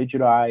ability to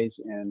digitize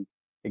and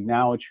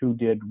acknowledge who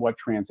did what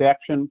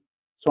transaction.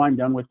 So I'm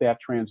done with that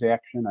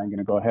transaction. I'm going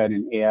to go ahead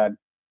and add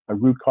a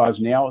root cause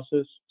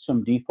analysis,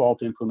 some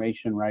default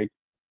information, right?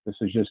 This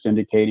is just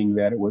indicating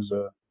that it was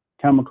a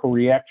chemical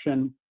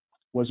reaction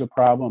was a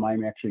problem.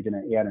 I'm actually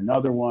going to add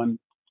another one,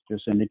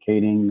 just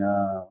indicating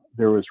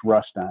there was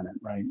rust on it,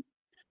 right?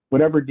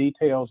 Whatever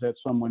details that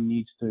someone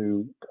needs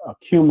to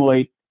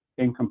accumulate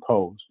and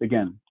compose.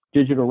 Again,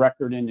 digital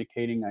record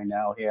indicating I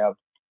now have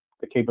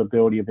the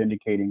capability of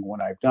indicating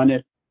when I've done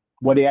it.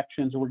 What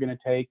actions we're going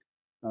to take.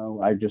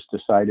 I've just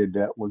decided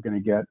that we're going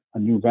to get a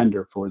new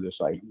vendor for this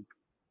item.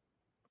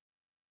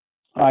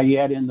 I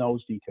add in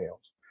those details.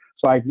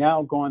 So I've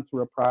now gone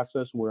through a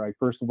process where I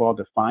first of all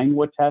define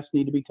what tests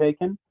need to be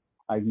taken.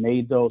 I've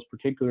made those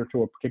particular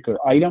to a particular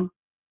item.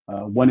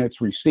 When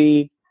it's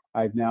received,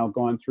 I've now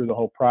gone through the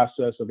whole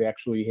process of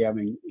actually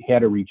having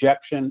had a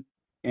rejection,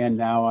 and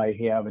now I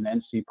have an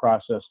NC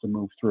process to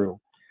move through.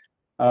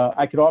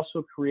 I could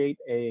also create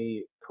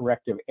a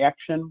corrective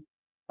action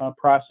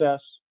process.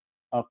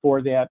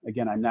 for that.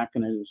 Again, I'm not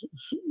going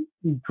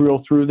to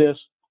drill through this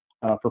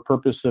for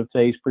purpose of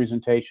today's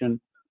presentation,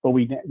 but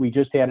we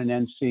just had an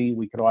NC.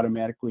 We could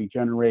automatically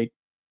generate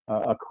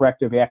a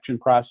corrective action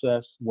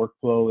process.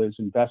 Workflow is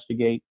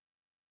investigate,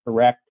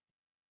 correct,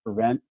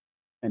 prevent,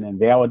 and then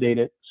validate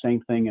it.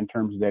 Same thing in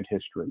terms of that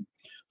history.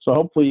 So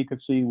hopefully you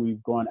could see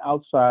we've gone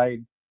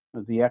outside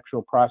of the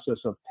actual process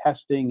of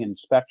testing,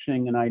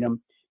 inspecting an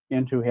item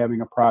into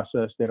having a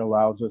process that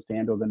allows us to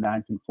handle the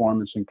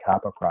nonconformance and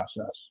CAPA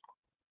process.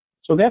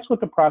 So that's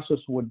what the process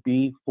would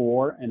be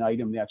for an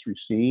item that's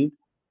received.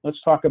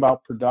 Let's talk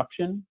about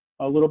production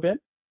a little bit.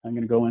 I'm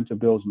going to go into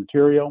bills of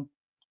material.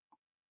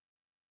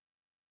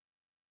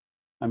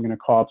 I'm going to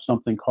call up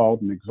something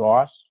called an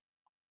exhaust.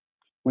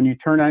 When you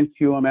turn on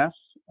QMS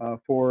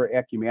for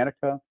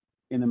Acumatica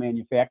in the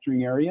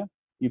manufacturing area,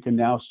 you can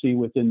now see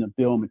within the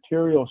bill of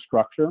material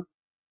structure,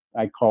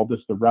 I call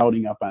this the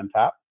routing up on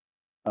top.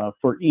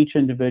 For each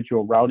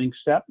individual routing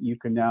step, you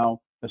can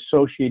now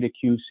associate a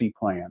QC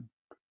plan.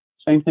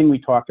 Same thing we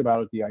talked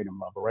about at the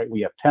item level, right?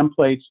 We have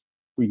templates.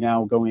 We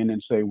now go in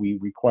and say we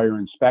require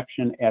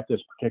inspection at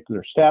this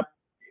particular step.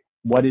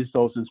 What is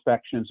those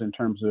inspections in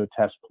terms of a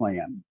test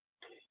plan?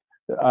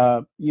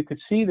 You could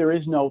see there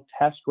is no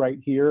test right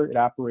here at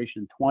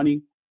operation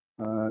 20.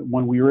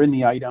 When we were in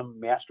the item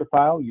master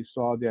file, you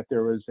saw that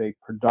there was a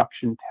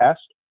production test.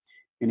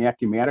 In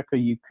Acumatica,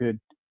 you could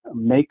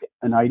make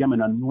an item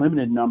an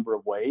unlimited number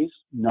of ways,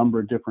 number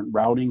of different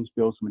routings,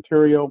 bills of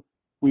material.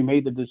 We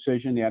made the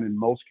decision that in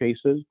most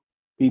cases,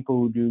 people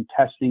who do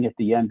testing at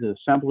the end of the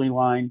assembly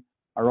line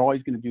are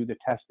always going to do the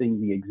testing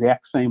the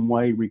exact same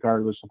way,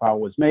 regardless of how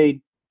it was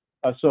made.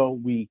 So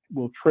we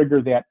will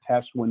trigger that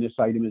test when this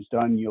item is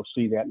done. You'll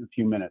see that in a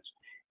few minutes.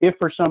 If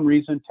for some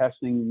reason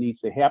testing needs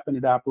to happen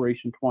at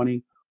operation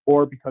 20,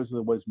 or because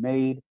it was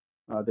made,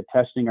 the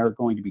testing are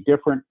going to be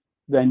different,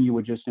 then you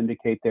would just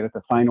indicate that at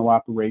the final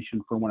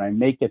operation for when I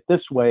make it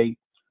this way,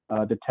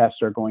 the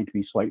tests are going to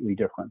be slightly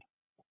different.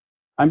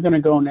 I'm going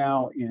to go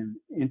now and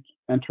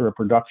enter a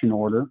production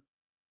order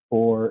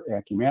for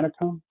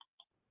Acumatica.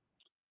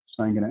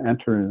 So I'm going to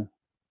enter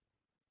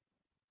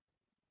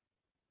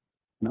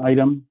an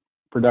item,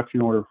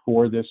 production order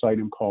for this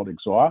item called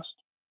exhaust.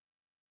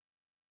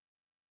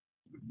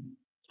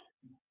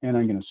 And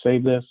I'm going to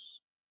save this.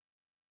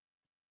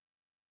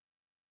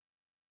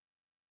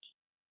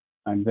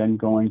 I'm then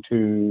going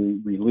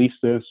to release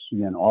this.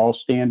 Again, all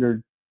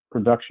standard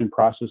production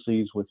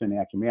processes within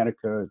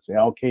Acumatica. It's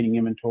allocating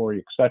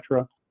inventory,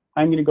 etc.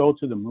 I'm going to go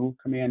to the move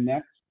command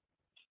next.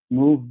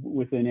 Move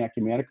within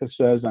Acumatica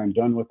says I'm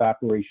done with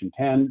operation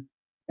 10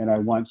 and I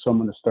want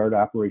someone to start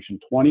operation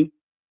 20.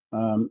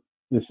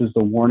 This is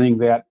the warning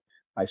that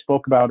I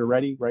spoke about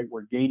already, right?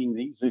 We're gating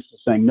these. This is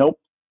saying, nope,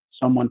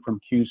 someone from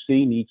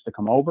QC needs to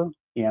come over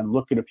and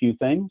look at a few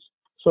things.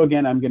 So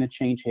again, I'm going to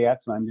change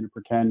hats and I'm going to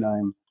pretend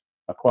I'm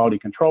a quality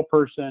control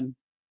person.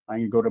 I'm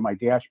going to go to my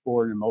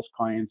dashboard. In most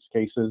clients'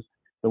 cases,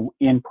 the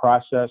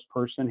in-process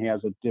person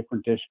has a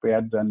different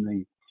dashboard than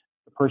the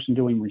person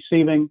doing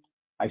receiving.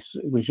 I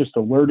was just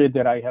alerted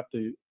that I have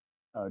to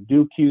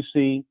do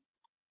QC.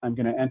 I'm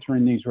going to enter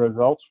in these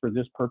results. For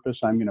this purpose,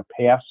 I'm going to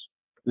pass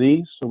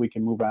these so we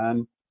can move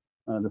on.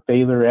 The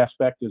failure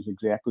aspect is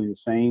exactly the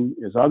same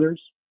as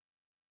others.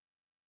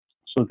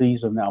 So these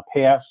have now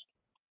passed.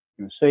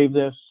 I'm going to save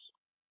this.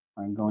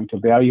 I'm going to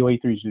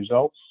evaluate these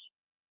results.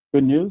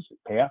 Good news, it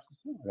passed.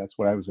 That's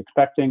what I was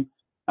expecting.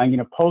 I'm going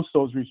to post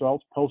those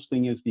results.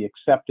 Posting is the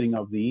accepting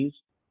of these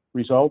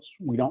results.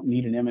 We don't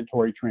need an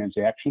inventory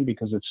transaction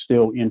because it's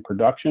still in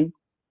production.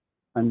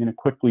 I'm going to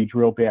quickly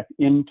drill back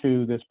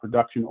into this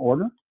production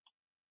order.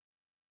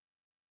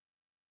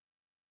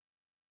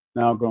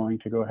 Now going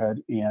to go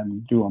ahead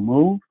and do a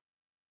move.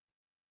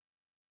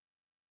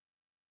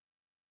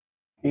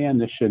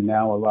 And this should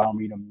now allow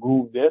me to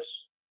move this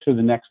to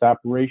the next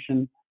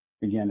operation.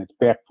 Again, it's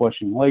back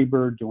flushing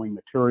labor, doing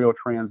material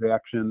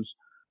transactions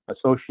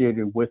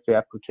associated with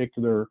that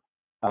particular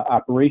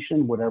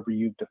operation, whatever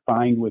you've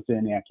defined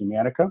within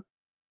Acumatica.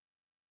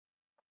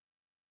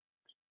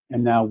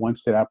 And now once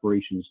that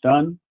operation is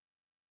done,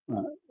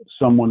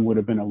 someone would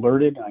have been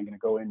alerted. I'm going to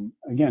go in,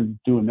 again,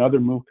 do another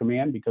move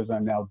command because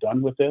I'm now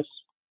done with this.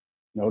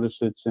 Notice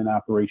it's in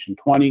operation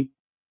 20.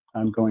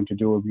 I'm going to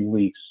do a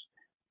release.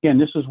 Again,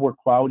 this is where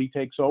quality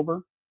takes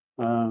over.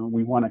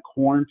 We want to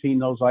quarantine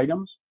those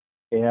items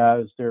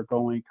as they're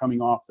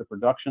coming off the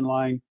production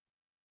line.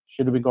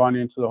 Should have gone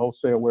into the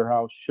wholesale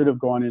warehouse, should have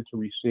gone into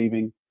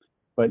receiving,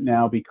 but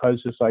now because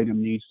this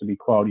item needs to be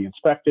quality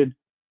inspected,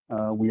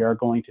 we are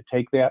going to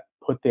take that,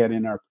 put that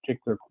in our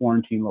particular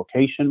quarantine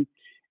location,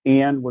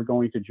 and we're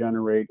going to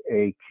generate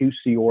a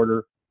QC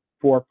order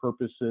for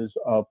purposes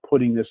of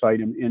putting this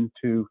item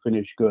into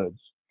finished goods.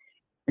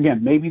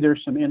 Again, maybe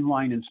there's some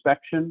inline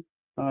inspection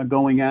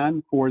going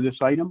on for this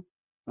item.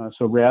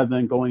 So rather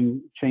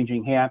than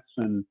changing hats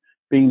and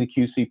being the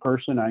QC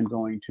person, I'm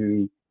going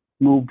to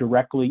move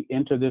directly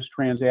into this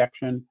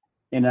transaction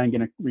and I'm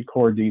going to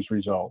record these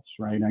results,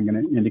 right? I'm going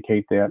to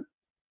indicate that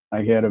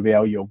I had a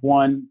value of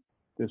 1.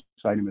 This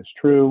item is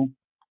true.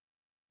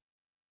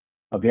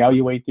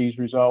 Evaluate these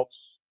results.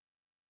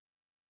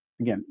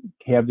 again,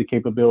 have the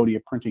capability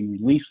of printing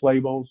release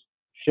labels,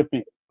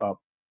 shipping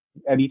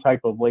any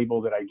type of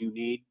label that I do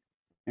need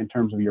in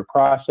terms of your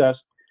process.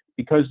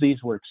 Because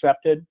these were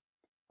accepted,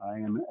 I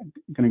am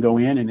going to go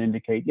in and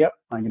indicate, yep,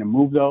 I'm going to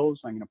move those.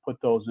 I'm going to put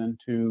those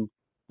into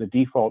the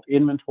default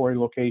inventory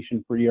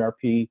location for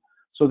ERP.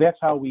 So that's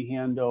how we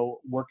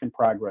handle work in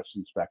progress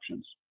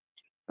inspections.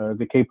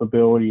 The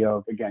capability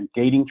of, again,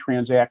 gating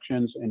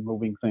transactions and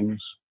moving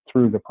things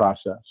through the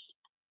process.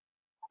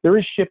 There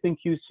is shipping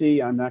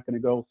QC. I'm not going to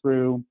go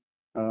through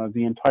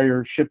the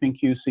entire shipping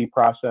QC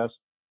process,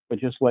 but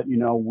just let you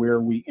know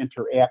where we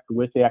interact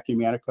with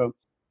Acumatica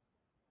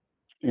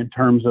in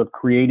terms of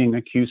creating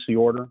a QC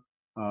order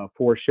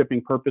for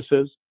shipping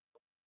purposes.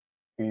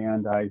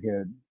 And I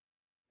had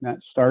not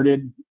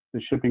started the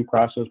shipping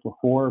process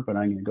before, but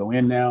I'm going to go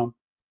in now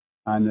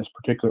on this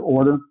particular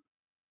order.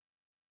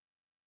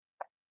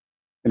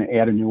 Going to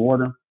add a new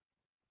order.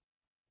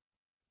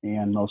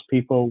 And most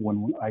people,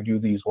 when I do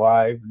these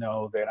live,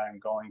 know that I'm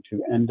going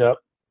to end up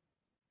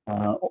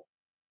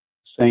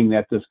saying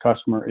that this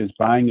customer is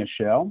buying a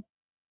shell.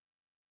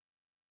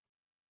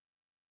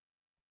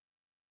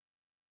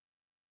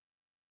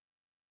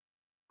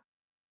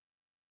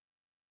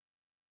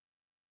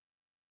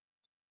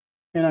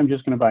 And I'm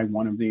just going to buy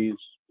one of these.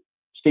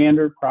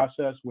 Standard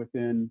process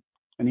within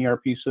an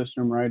ERP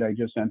system, right? I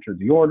just entered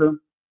the order.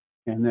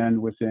 And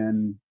then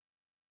within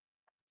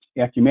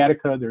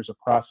Acumatica, there's a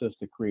process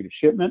to create a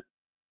shipment.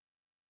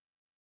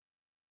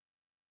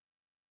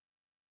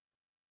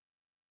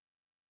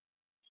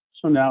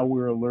 So now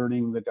we're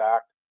alerting the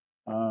doc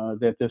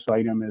that this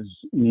item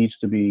needs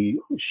to be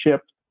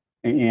shipped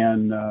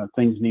and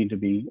things need to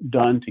be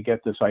done to get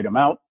this item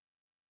out.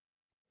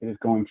 It is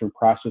going through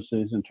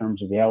processes in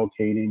terms of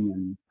allocating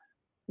and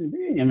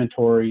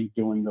inventory,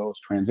 doing those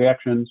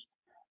transactions.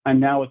 I'm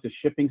now at the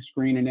shipping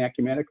screen in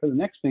Acumatica. The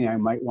next thing I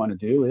might want to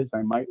do is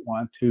I might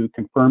want to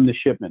confirm the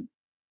shipment.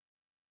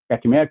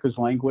 Acumatica's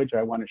language,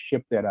 I want to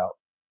ship that out.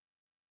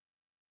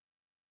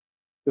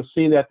 You'll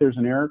see that there's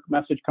an error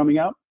message coming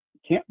out.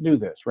 Can't do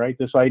this, right?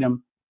 This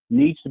item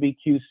needs to be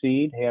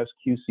QC'd, has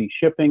QC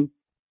shipping.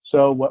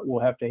 So what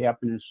will have to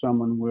happen is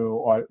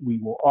we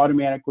will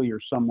automatically, or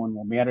someone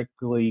will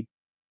magically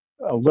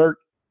alert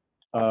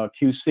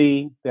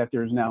QC that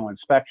there's now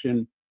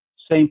inspection.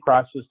 Same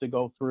process to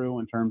go through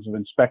in terms of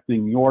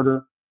inspecting the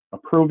order,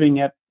 approving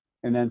it,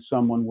 and then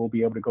someone will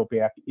be able to go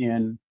back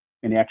in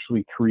and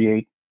actually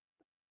create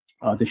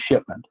the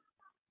shipment.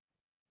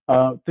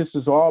 This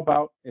is all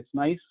about, it's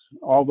nice,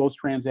 all those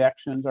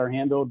transactions are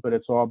handled, but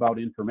it's all about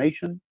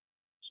information.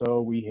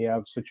 So we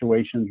have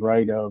situations,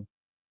 right, of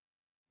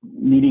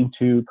needing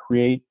to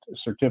create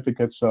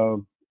certificates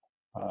of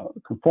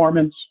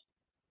conformance,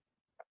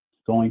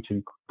 going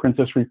to print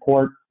this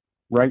report,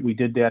 right? We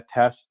did that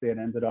test that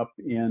ended up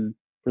in,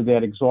 for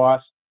that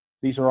exhaust.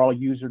 These are all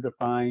user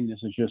defined. This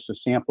is just a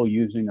sample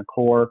using the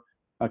core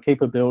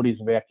capabilities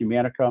of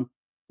Acumatica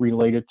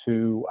related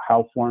to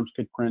how forms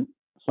could print.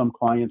 Some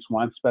clients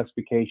want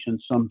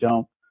specifications, some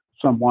don't.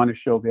 Some want to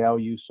show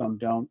value, some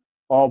don't.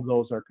 All of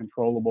those are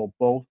controllable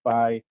both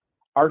by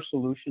our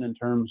solution in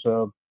terms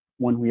of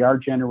when we are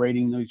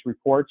generating these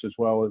reports, as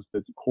well as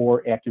the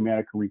core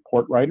Acumatica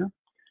report writer.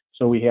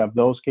 So we have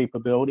those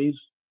capabilities.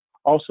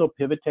 Also,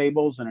 pivot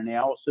tables and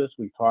analysis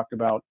we've talked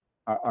about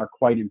are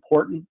quite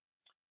important,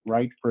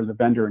 right, for the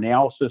vendor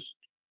analysis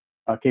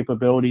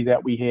capability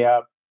that we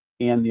have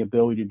and the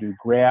ability to do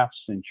graphs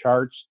and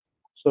charts.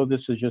 So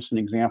this is just an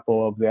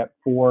example of that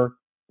for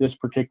this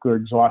particular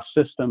exhaust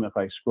system. If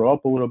I scroll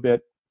up a little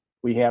bit,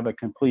 we have a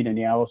complete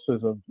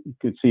analysis of, you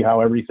could see how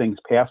everything's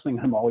passing.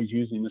 I'm always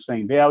using the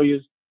same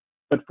values.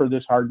 But for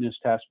this hardness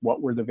test,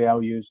 what were the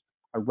values?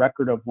 A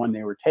record of when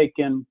they were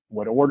taken,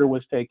 what order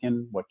was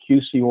taken, what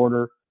QC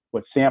order,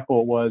 what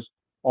sample it was,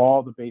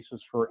 all the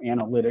basis for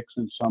analytics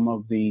and some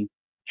of the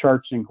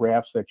charts and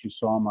graphs that you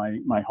saw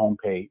on my home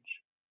page.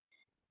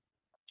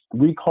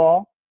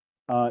 Recall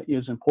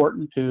is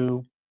important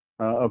to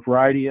a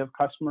variety of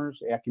customers.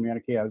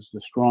 Acumatica has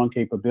the strong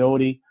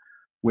capability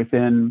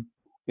within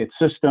its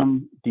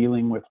system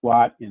dealing with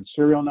lot and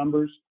serial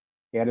numbers,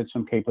 added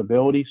some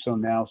capability. So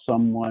now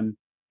someone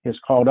has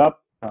called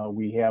up,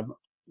 we have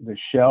the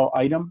shell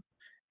item,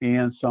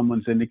 and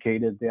someone's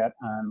indicated that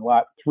on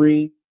lot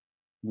 3,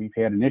 we've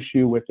had an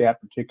issue with that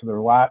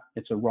particular lot.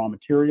 It's a raw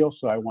material,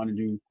 so I want to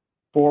do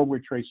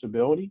forward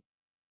traceability.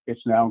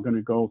 It's now going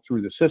to go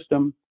through the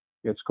system.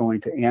 It's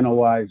going to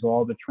analyze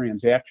all the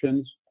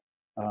transactions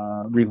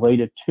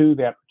related to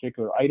that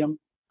particular item.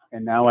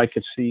 And now I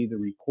could see the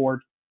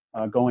report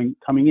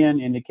coming in,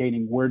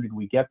 indicating where did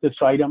we get this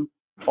item,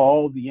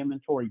 all the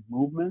inventory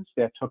movements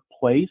that took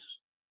place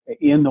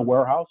in the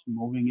warehouse,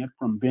 moving it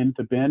from bin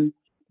to bin,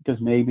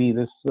 because maybe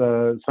this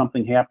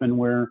something happened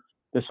where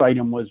this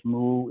item was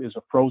moved, is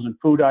a frozen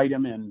food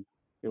item, and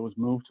it was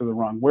moved to the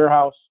wrong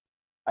warehouse.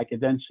 I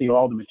could then see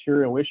all the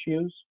material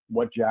issues,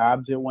 what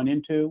jobs it went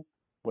into,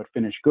 what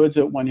finished goods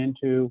it went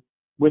into,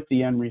 with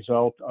the end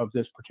result of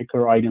this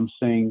particular item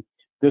saying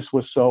this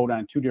was sold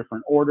on 2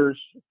 different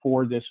orders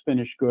for this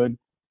finished good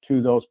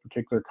to those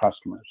particular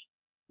customers.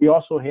 We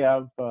also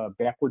have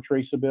backward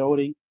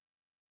traceability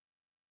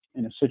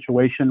in a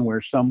situation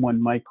where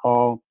someone might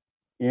call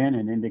in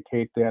and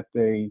indicate that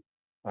they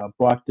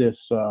bought this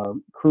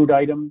crude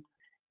item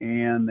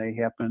and they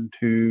happen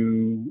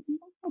to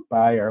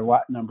buy our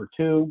lot number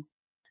 2.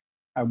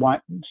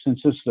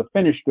 Since this is a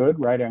finished good,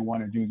 right, I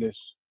want to do this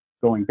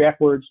going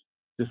backwards.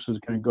 This is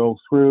going to go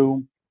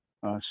through,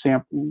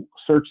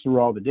 search through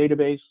all the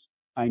database.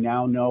 I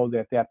now know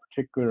that that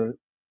particular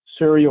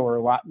serial or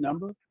lot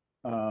number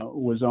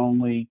was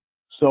only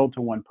sold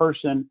to one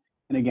person.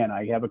 And again,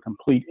 I have a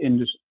complete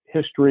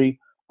history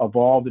of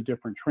all the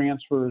different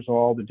transfers,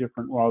 all the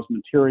different raw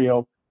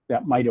material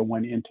that might have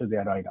went into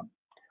that item.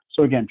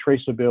 So again,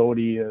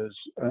 traceability is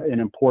an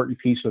important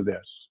piece of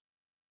this.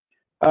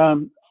 A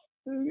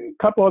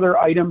couple other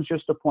items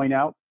just to point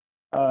out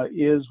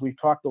is we've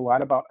talked a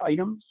lot about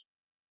items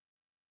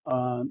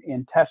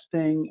in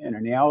testing and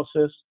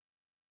analysis.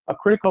 A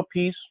critical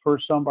piece for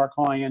some of our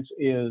clients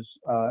is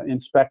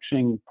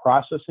inspection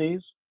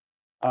processes.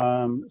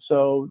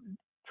 So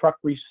truck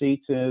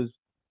receipts is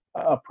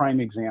a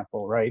prime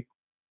example, right?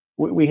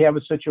 We have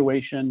a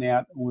situation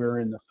that we're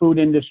in the food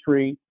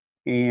industry,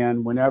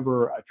 and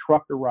whenever a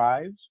truck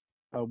arrives,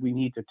 we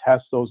need to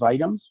test those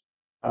items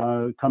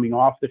coming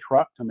off the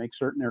truck to make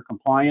certain they're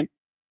compliant.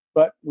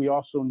 But we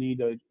also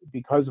need,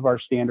 because of our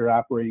standard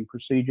operating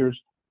procedures,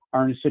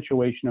 are in a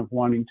situation of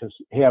wanting to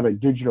have a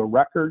digital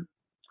record,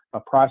 a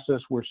process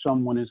where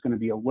someone is going to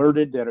be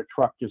alerted that a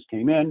truck just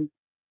came in,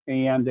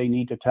 and they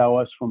need to tell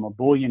us from a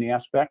Boolean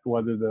aspect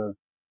whether the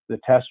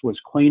test was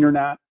clean or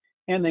not,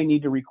 and they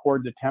need to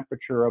record the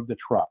temperature of the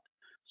truck.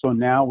 So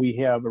now we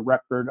have a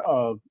record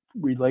of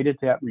related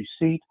to that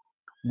receipt,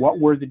 what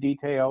were the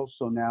details.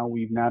 So now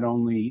we've not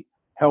only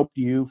helped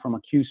you from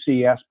a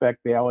QC aspect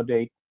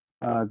validate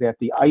that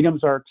the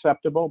items are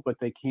acceptable, but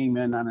they came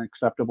in on an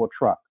acceptable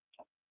truck.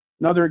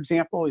 Another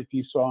example, if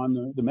you saw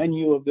on the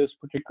menu of this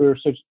particular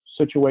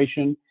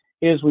situation,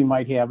 is we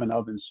might have an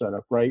oven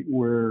setup, right?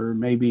 We're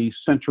maybe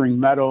sintering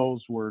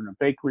metals, we're in a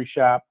bakery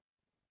shop,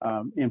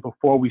 and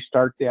before we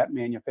start that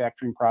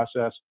manufacturing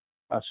process,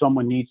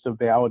 someone needs to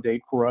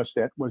validate for us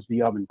that was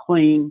the oven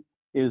clean,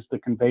 is the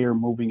conveyor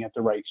moving at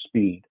the right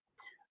speed.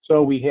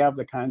 So we have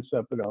the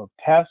concept of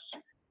tests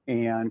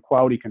and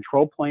quality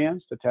control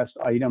plans to test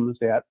items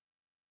that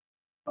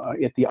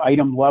at the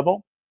item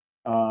level,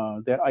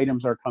 that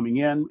items are coming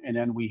in, and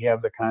then we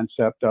have the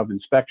concept of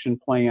inspection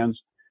plans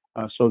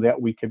so that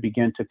we could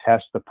begin to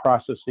test the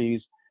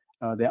processes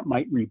that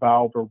might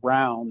revolve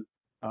around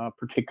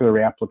particular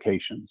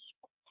applications.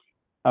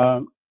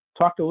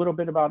 Talked a little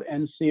bit about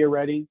NC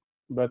already,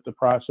 but the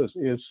process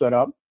is set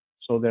up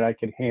so that I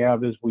could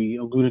have, as we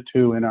alluded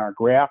to in our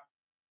graph,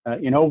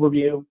 an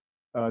overview,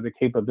 the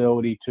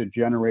capability to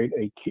generate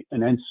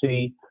an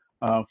NC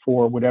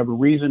for whatever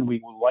reason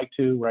we would like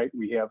to, right?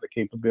 We have the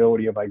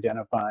capability of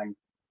identifying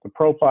the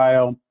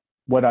profile,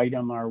 what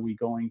item are we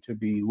going to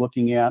be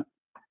looking at,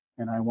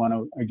 and I want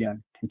to,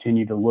 again,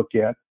 continue to look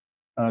at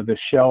the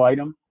shell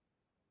item.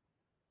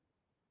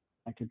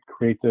 I could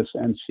create this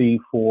NC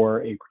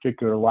for a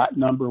particular lot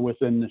number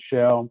within the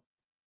shell.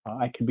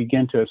 I could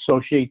begin to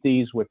associate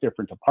these with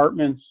different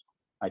departments.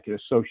 I could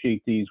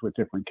associate these with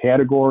different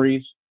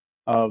categories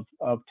of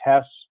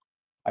tests.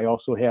 I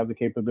also have the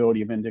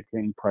capability of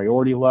indicating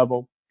priority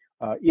level.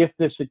 If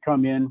this had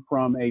come in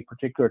from a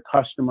particular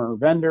customer or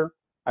vendor,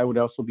 I would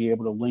also be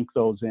able to link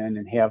those in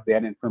and have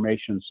that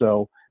information.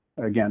 So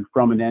again,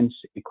 from an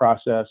NC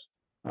process,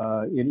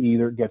 it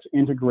either gets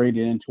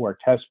integrated into our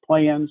test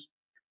plans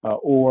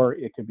or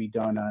it could be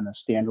done on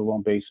a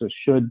standalone basis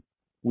should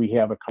we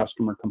have a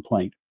customer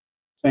complaint.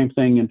 Same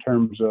thing in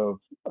terms of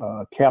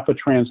CAPA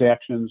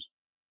transactions.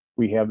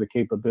 We have the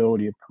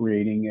capability of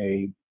creating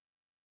a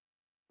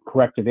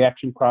corrective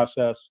action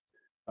process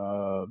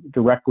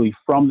directly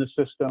from the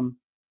system.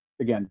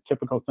 Again,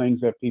 typical things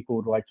that people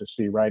would like to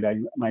see, right? I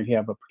might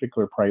have a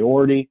particular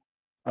priority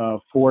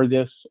for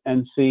this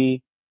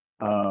NC.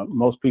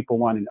 Most people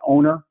want an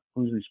owner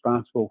who's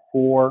responsible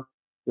for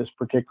this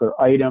particular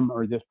item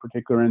or this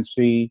particular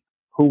NC,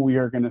 who we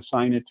are going to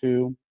assign it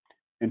to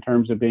in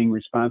terms of being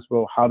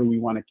responsible. How do we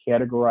want to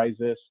categorize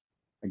this?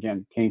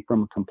 Again, came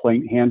from a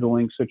complaint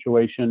handling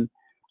situation.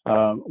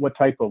 What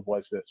type of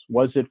was this?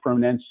 Was it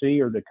from an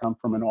NC or did it come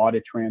from an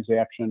audit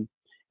transaction?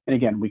 And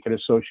again, we could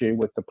associate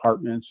with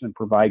departments and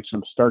provide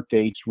some start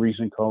dates,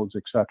 reason codes,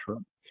 etc.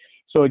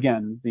 So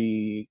again,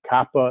 the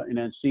CAPA and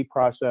NC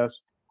process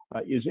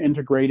is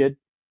integrated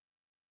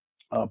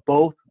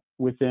both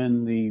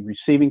within the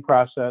receiving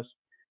process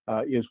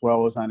as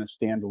well as on a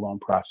standalone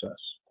process.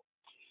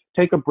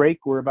 Take a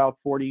break. We're about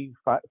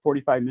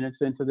 45 minutes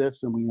into this,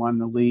 and we want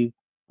to leave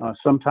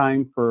some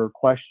time for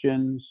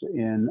questions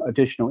and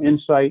additional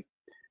insight.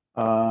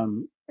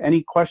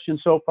 Any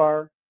questions so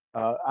far?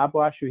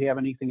 Ablash, you have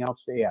anything else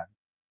to add?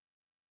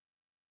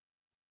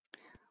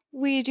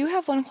 We do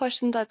have one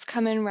question that's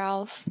come in,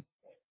 Ralph.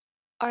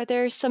 Are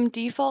there some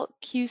default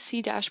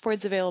QC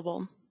dashboards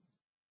available?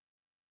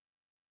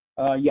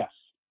 Yes.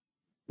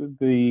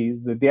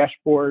 The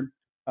dashboard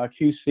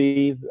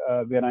QC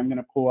that I'm going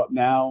to pull up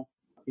now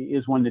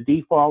is one of the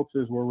defaults.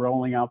 As we're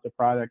rolling out the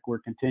product, we're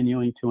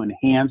continuing to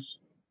enhance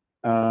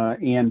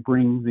and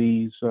bring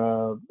these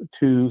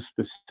to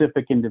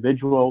specific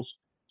individuals.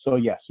 So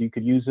yes, you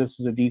could use this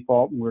as a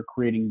default, and we're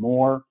creating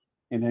more.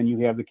 And then you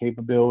have the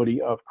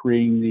capability of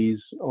creating these,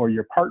 or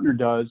your partner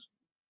does,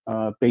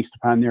 based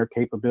upon their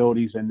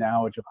capabilities and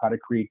knowledge of how to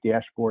create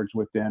dashboards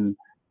within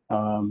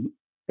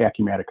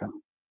Acumatica.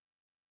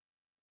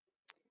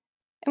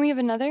 And we have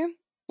another.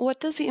 What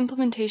does the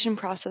implementation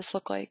process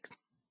look like?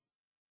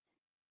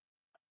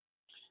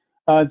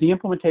 The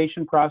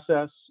implementation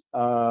process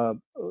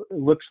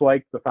looks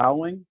like the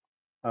following.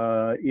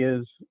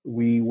 Is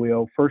we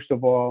will first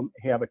of all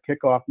have a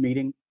kickoff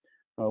meeting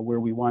where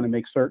we want to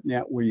make certain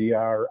that we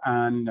are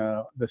on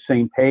the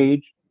same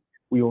page.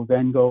 We will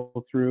then go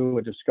through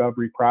a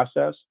discovery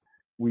process.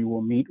 We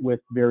will meet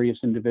with various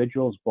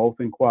individuals, both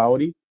in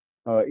quality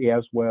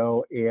as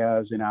well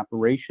as in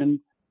operation,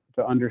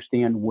 to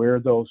understand where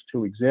those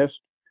two exist.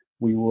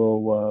 We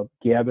will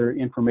gather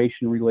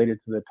information related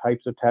to the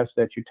types of tests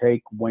that you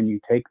take, when you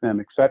take them,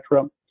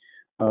 etc.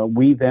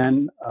 We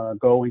then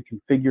go and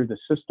configure the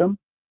system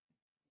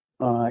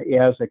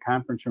as a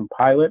conference room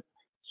pilot.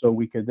 So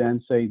we could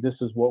then say, this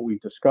is what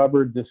we've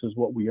discovered, this is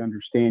what we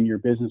understand your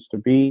business to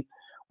be.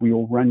 We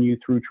will run you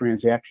through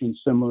transactions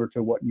similar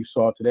to what you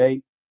saw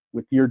today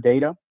with your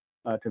data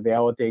to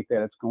validate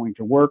that it's going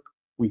to work.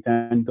 We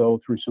then go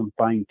through some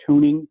fine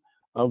tuning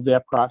of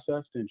that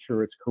process to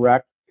ensure it's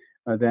correct.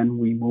 Then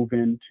we move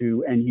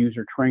into end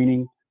user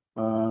training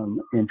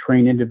and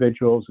train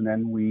individuals, and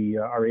then we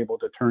are able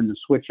to turn the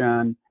switch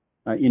on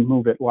and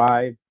move it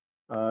live.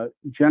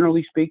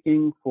 Generally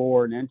speaking,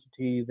 for an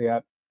entity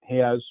that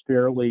has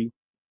fairly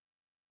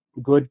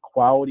good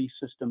quality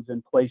systems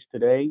in place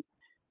today,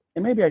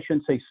 and maybe I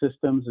shouldn't say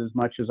systems as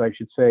much as I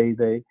should say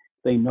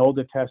they know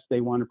the tests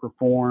they want to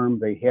perform,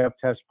 they have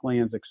test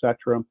plans,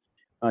 etc.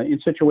 In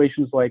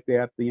situations like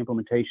that, the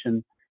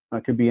implementation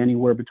could be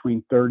anywhere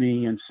between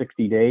 30 and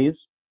 60 days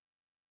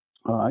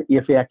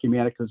if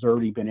Acumatica has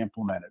already been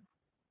implemented.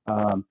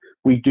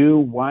 We do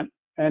want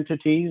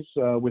entities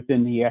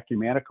within the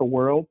Acumatica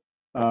world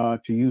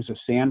to use a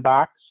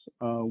sandbox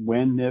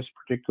when this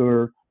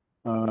particular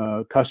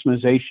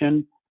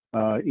customization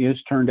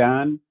is turned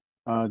on.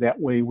 That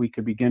way we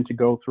could begin to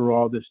go through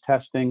all this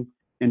testing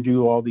and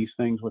do all these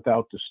things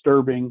without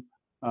disturbing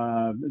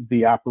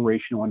the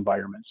operational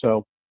environment.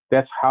 So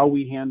that's how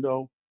we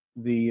handle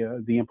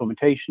the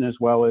implementation, as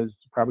well as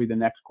probably the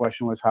next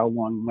question was, how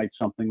long might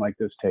something like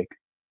this take?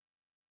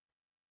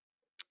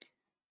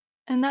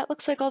 And that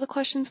looks like all the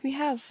questions we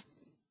have.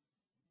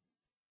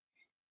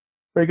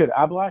 Very good.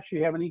 Ablash,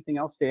 you have anything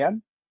else to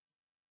add?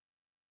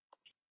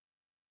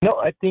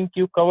 No, I think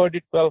you covered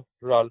it well,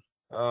 Ralph.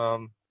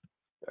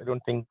 I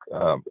don't think,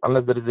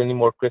 unless there is any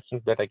more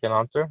questions that I can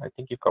answer, I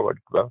think you covered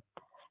it well.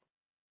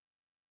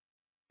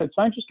 So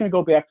I'm just going to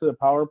go back to the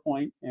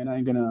PowerPoint, and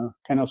I'm going to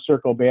kind of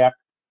circle back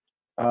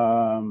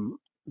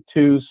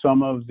to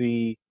some of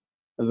the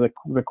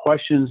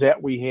questions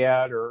that we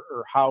had, or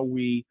how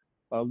we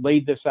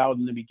laid this out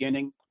in the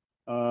beginning.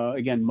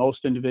 Again,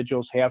 most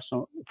individuals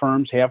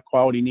firms have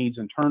quality needs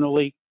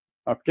internally,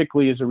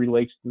 particularly as it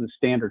relates to the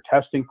standard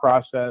testing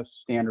process,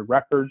 standard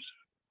records,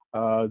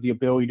 the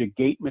ability to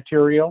gate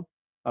material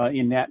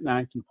in that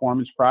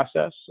non-conformance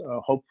process.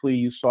 Hopefully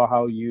you saw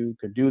how you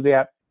could do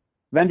that.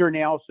 Vendor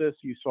analysis,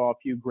 you saw a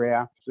few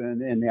graphs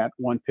in that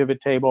one pivot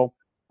table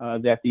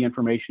that the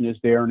information is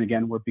there. And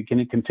again, we're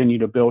beginning to continue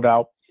to build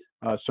out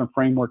some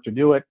framework to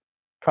do it.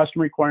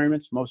 Custom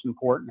requirements, most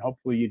important.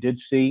 Hopefully you did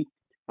see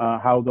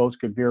how those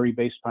could vary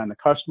based upon the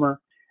customer.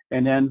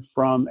 And then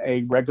from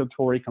a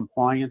regulatory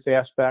compliance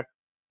aspect,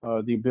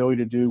 the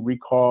ability to do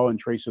recall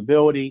and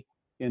traceability,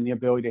 and the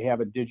ability to have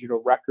a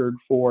digital record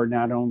for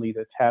not only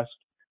the test,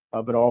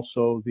 but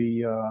also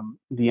the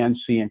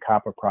NC and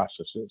COPPA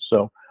processes.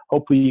 So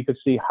hopefully you could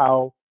see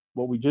how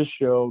what we just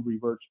showed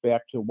reverts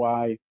back to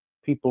why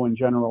people in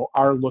general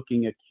are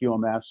looking at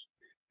QMS.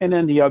 And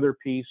then the other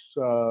piece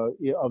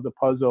of the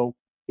puzzle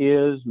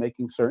is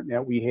making certain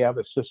that we have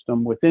a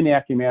system within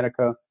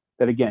Acumatica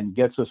that, again,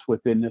 gets us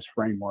within this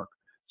framework,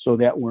 so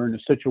that we're in a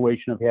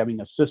situation of having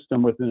a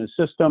system within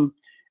a system,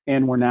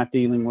 and we're not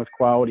dealing with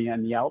quality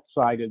on the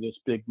outside of this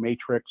big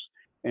matrix,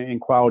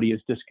 and quality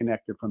is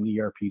disconnected from the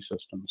ERP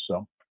system.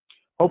 So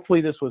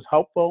hopefully this was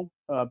helpful,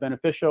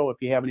 beneficial. If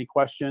you have any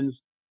questions,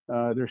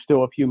 there's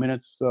still a few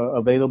minutes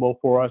available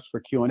for us for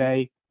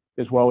Q&A,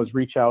 as well as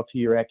reach out to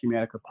your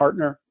Acumatica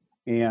partner,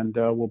 and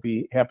we'll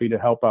be happy to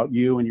help out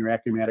you and your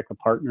Acumatica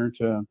partner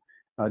to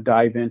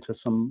dive into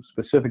some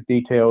specific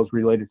details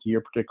related to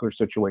your particular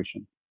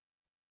situation.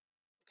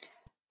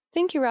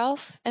 Thank you,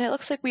 Ralph. And it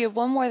looks like we have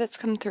one more that's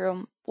come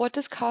through. What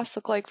does cost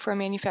look like for a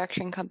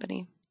manufacturing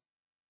company?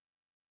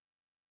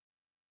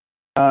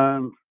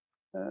 The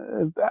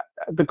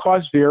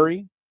costs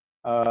vary.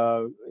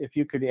 If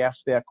you could ask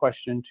that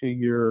question to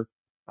your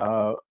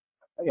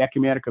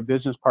Acumatica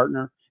business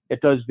partner,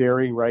 it does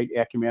vary, right?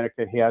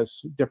 Acumatica has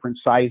different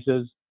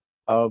sizes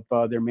of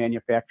their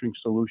manufacturing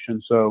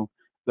solution, so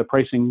the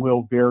pricing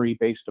will vary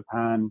based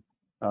upon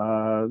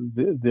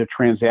the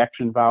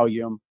transaction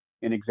volume,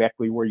 and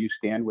exactly where you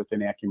stand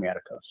within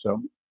Acumatica.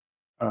 So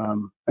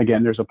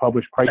again, there's a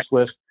published price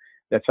list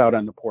that's out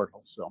on the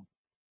portal. So.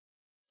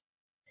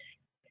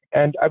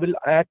 And I will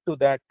add to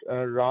that,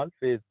 Ralph,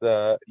 is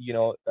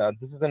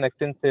this is an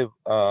extensive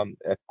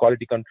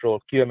quality control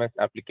QMS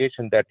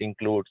application that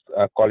includes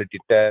quality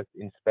test,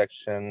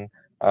 inspection,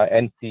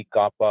 NC,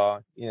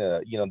 CAPA.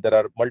 There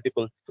are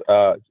multiple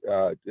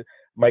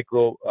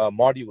micro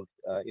modules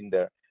in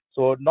there.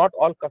 So not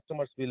all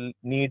customers will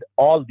need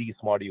all these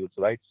modules,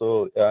 right?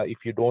 So if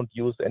you don't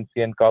use NC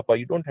and CAPA,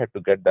 you don't have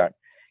to get that.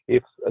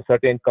 If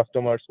certain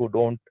customers who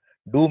don't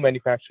do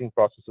manufacturing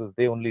processes,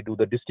 they only do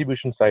the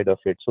distribution side of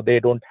it, so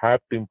they don't have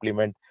to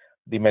implement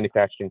the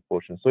manufacturing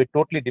portion. So it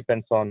totally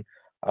depends on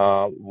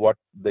what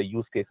the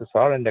use cases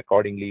are, and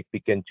accordingly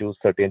pick and choose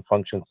certain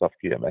functions of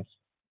QMS.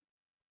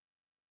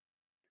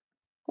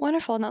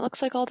 Wonderful, and that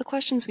looks like all the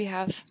questions we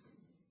have.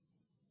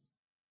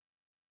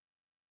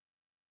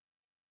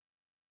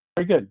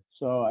 Very good.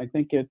 So I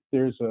think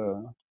there's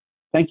a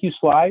thank you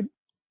slide.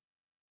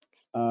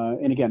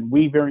 And again,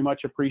 we very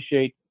much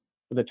appreciate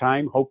the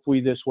time. Hopefully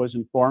this was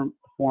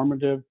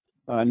informative,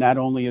 not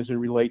only as it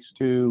relates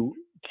to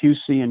QC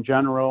in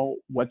general,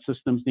 what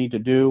systems need to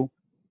do,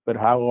 but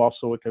how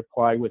also it could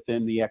apply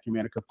within the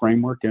Acumatica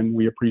framework. And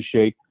we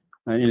appreciate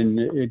and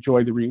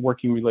enjoy the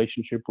working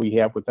relationship we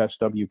have with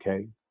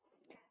SWK.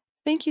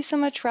 Thank you so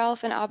much,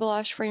 Ralph and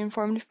Abhilash, for your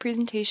informative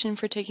presentation and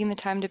for taking the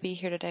time to be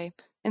here today.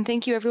 And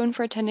thank you everyone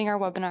for attending our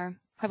webinar.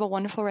 Have a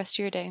wonderful rest of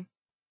your day.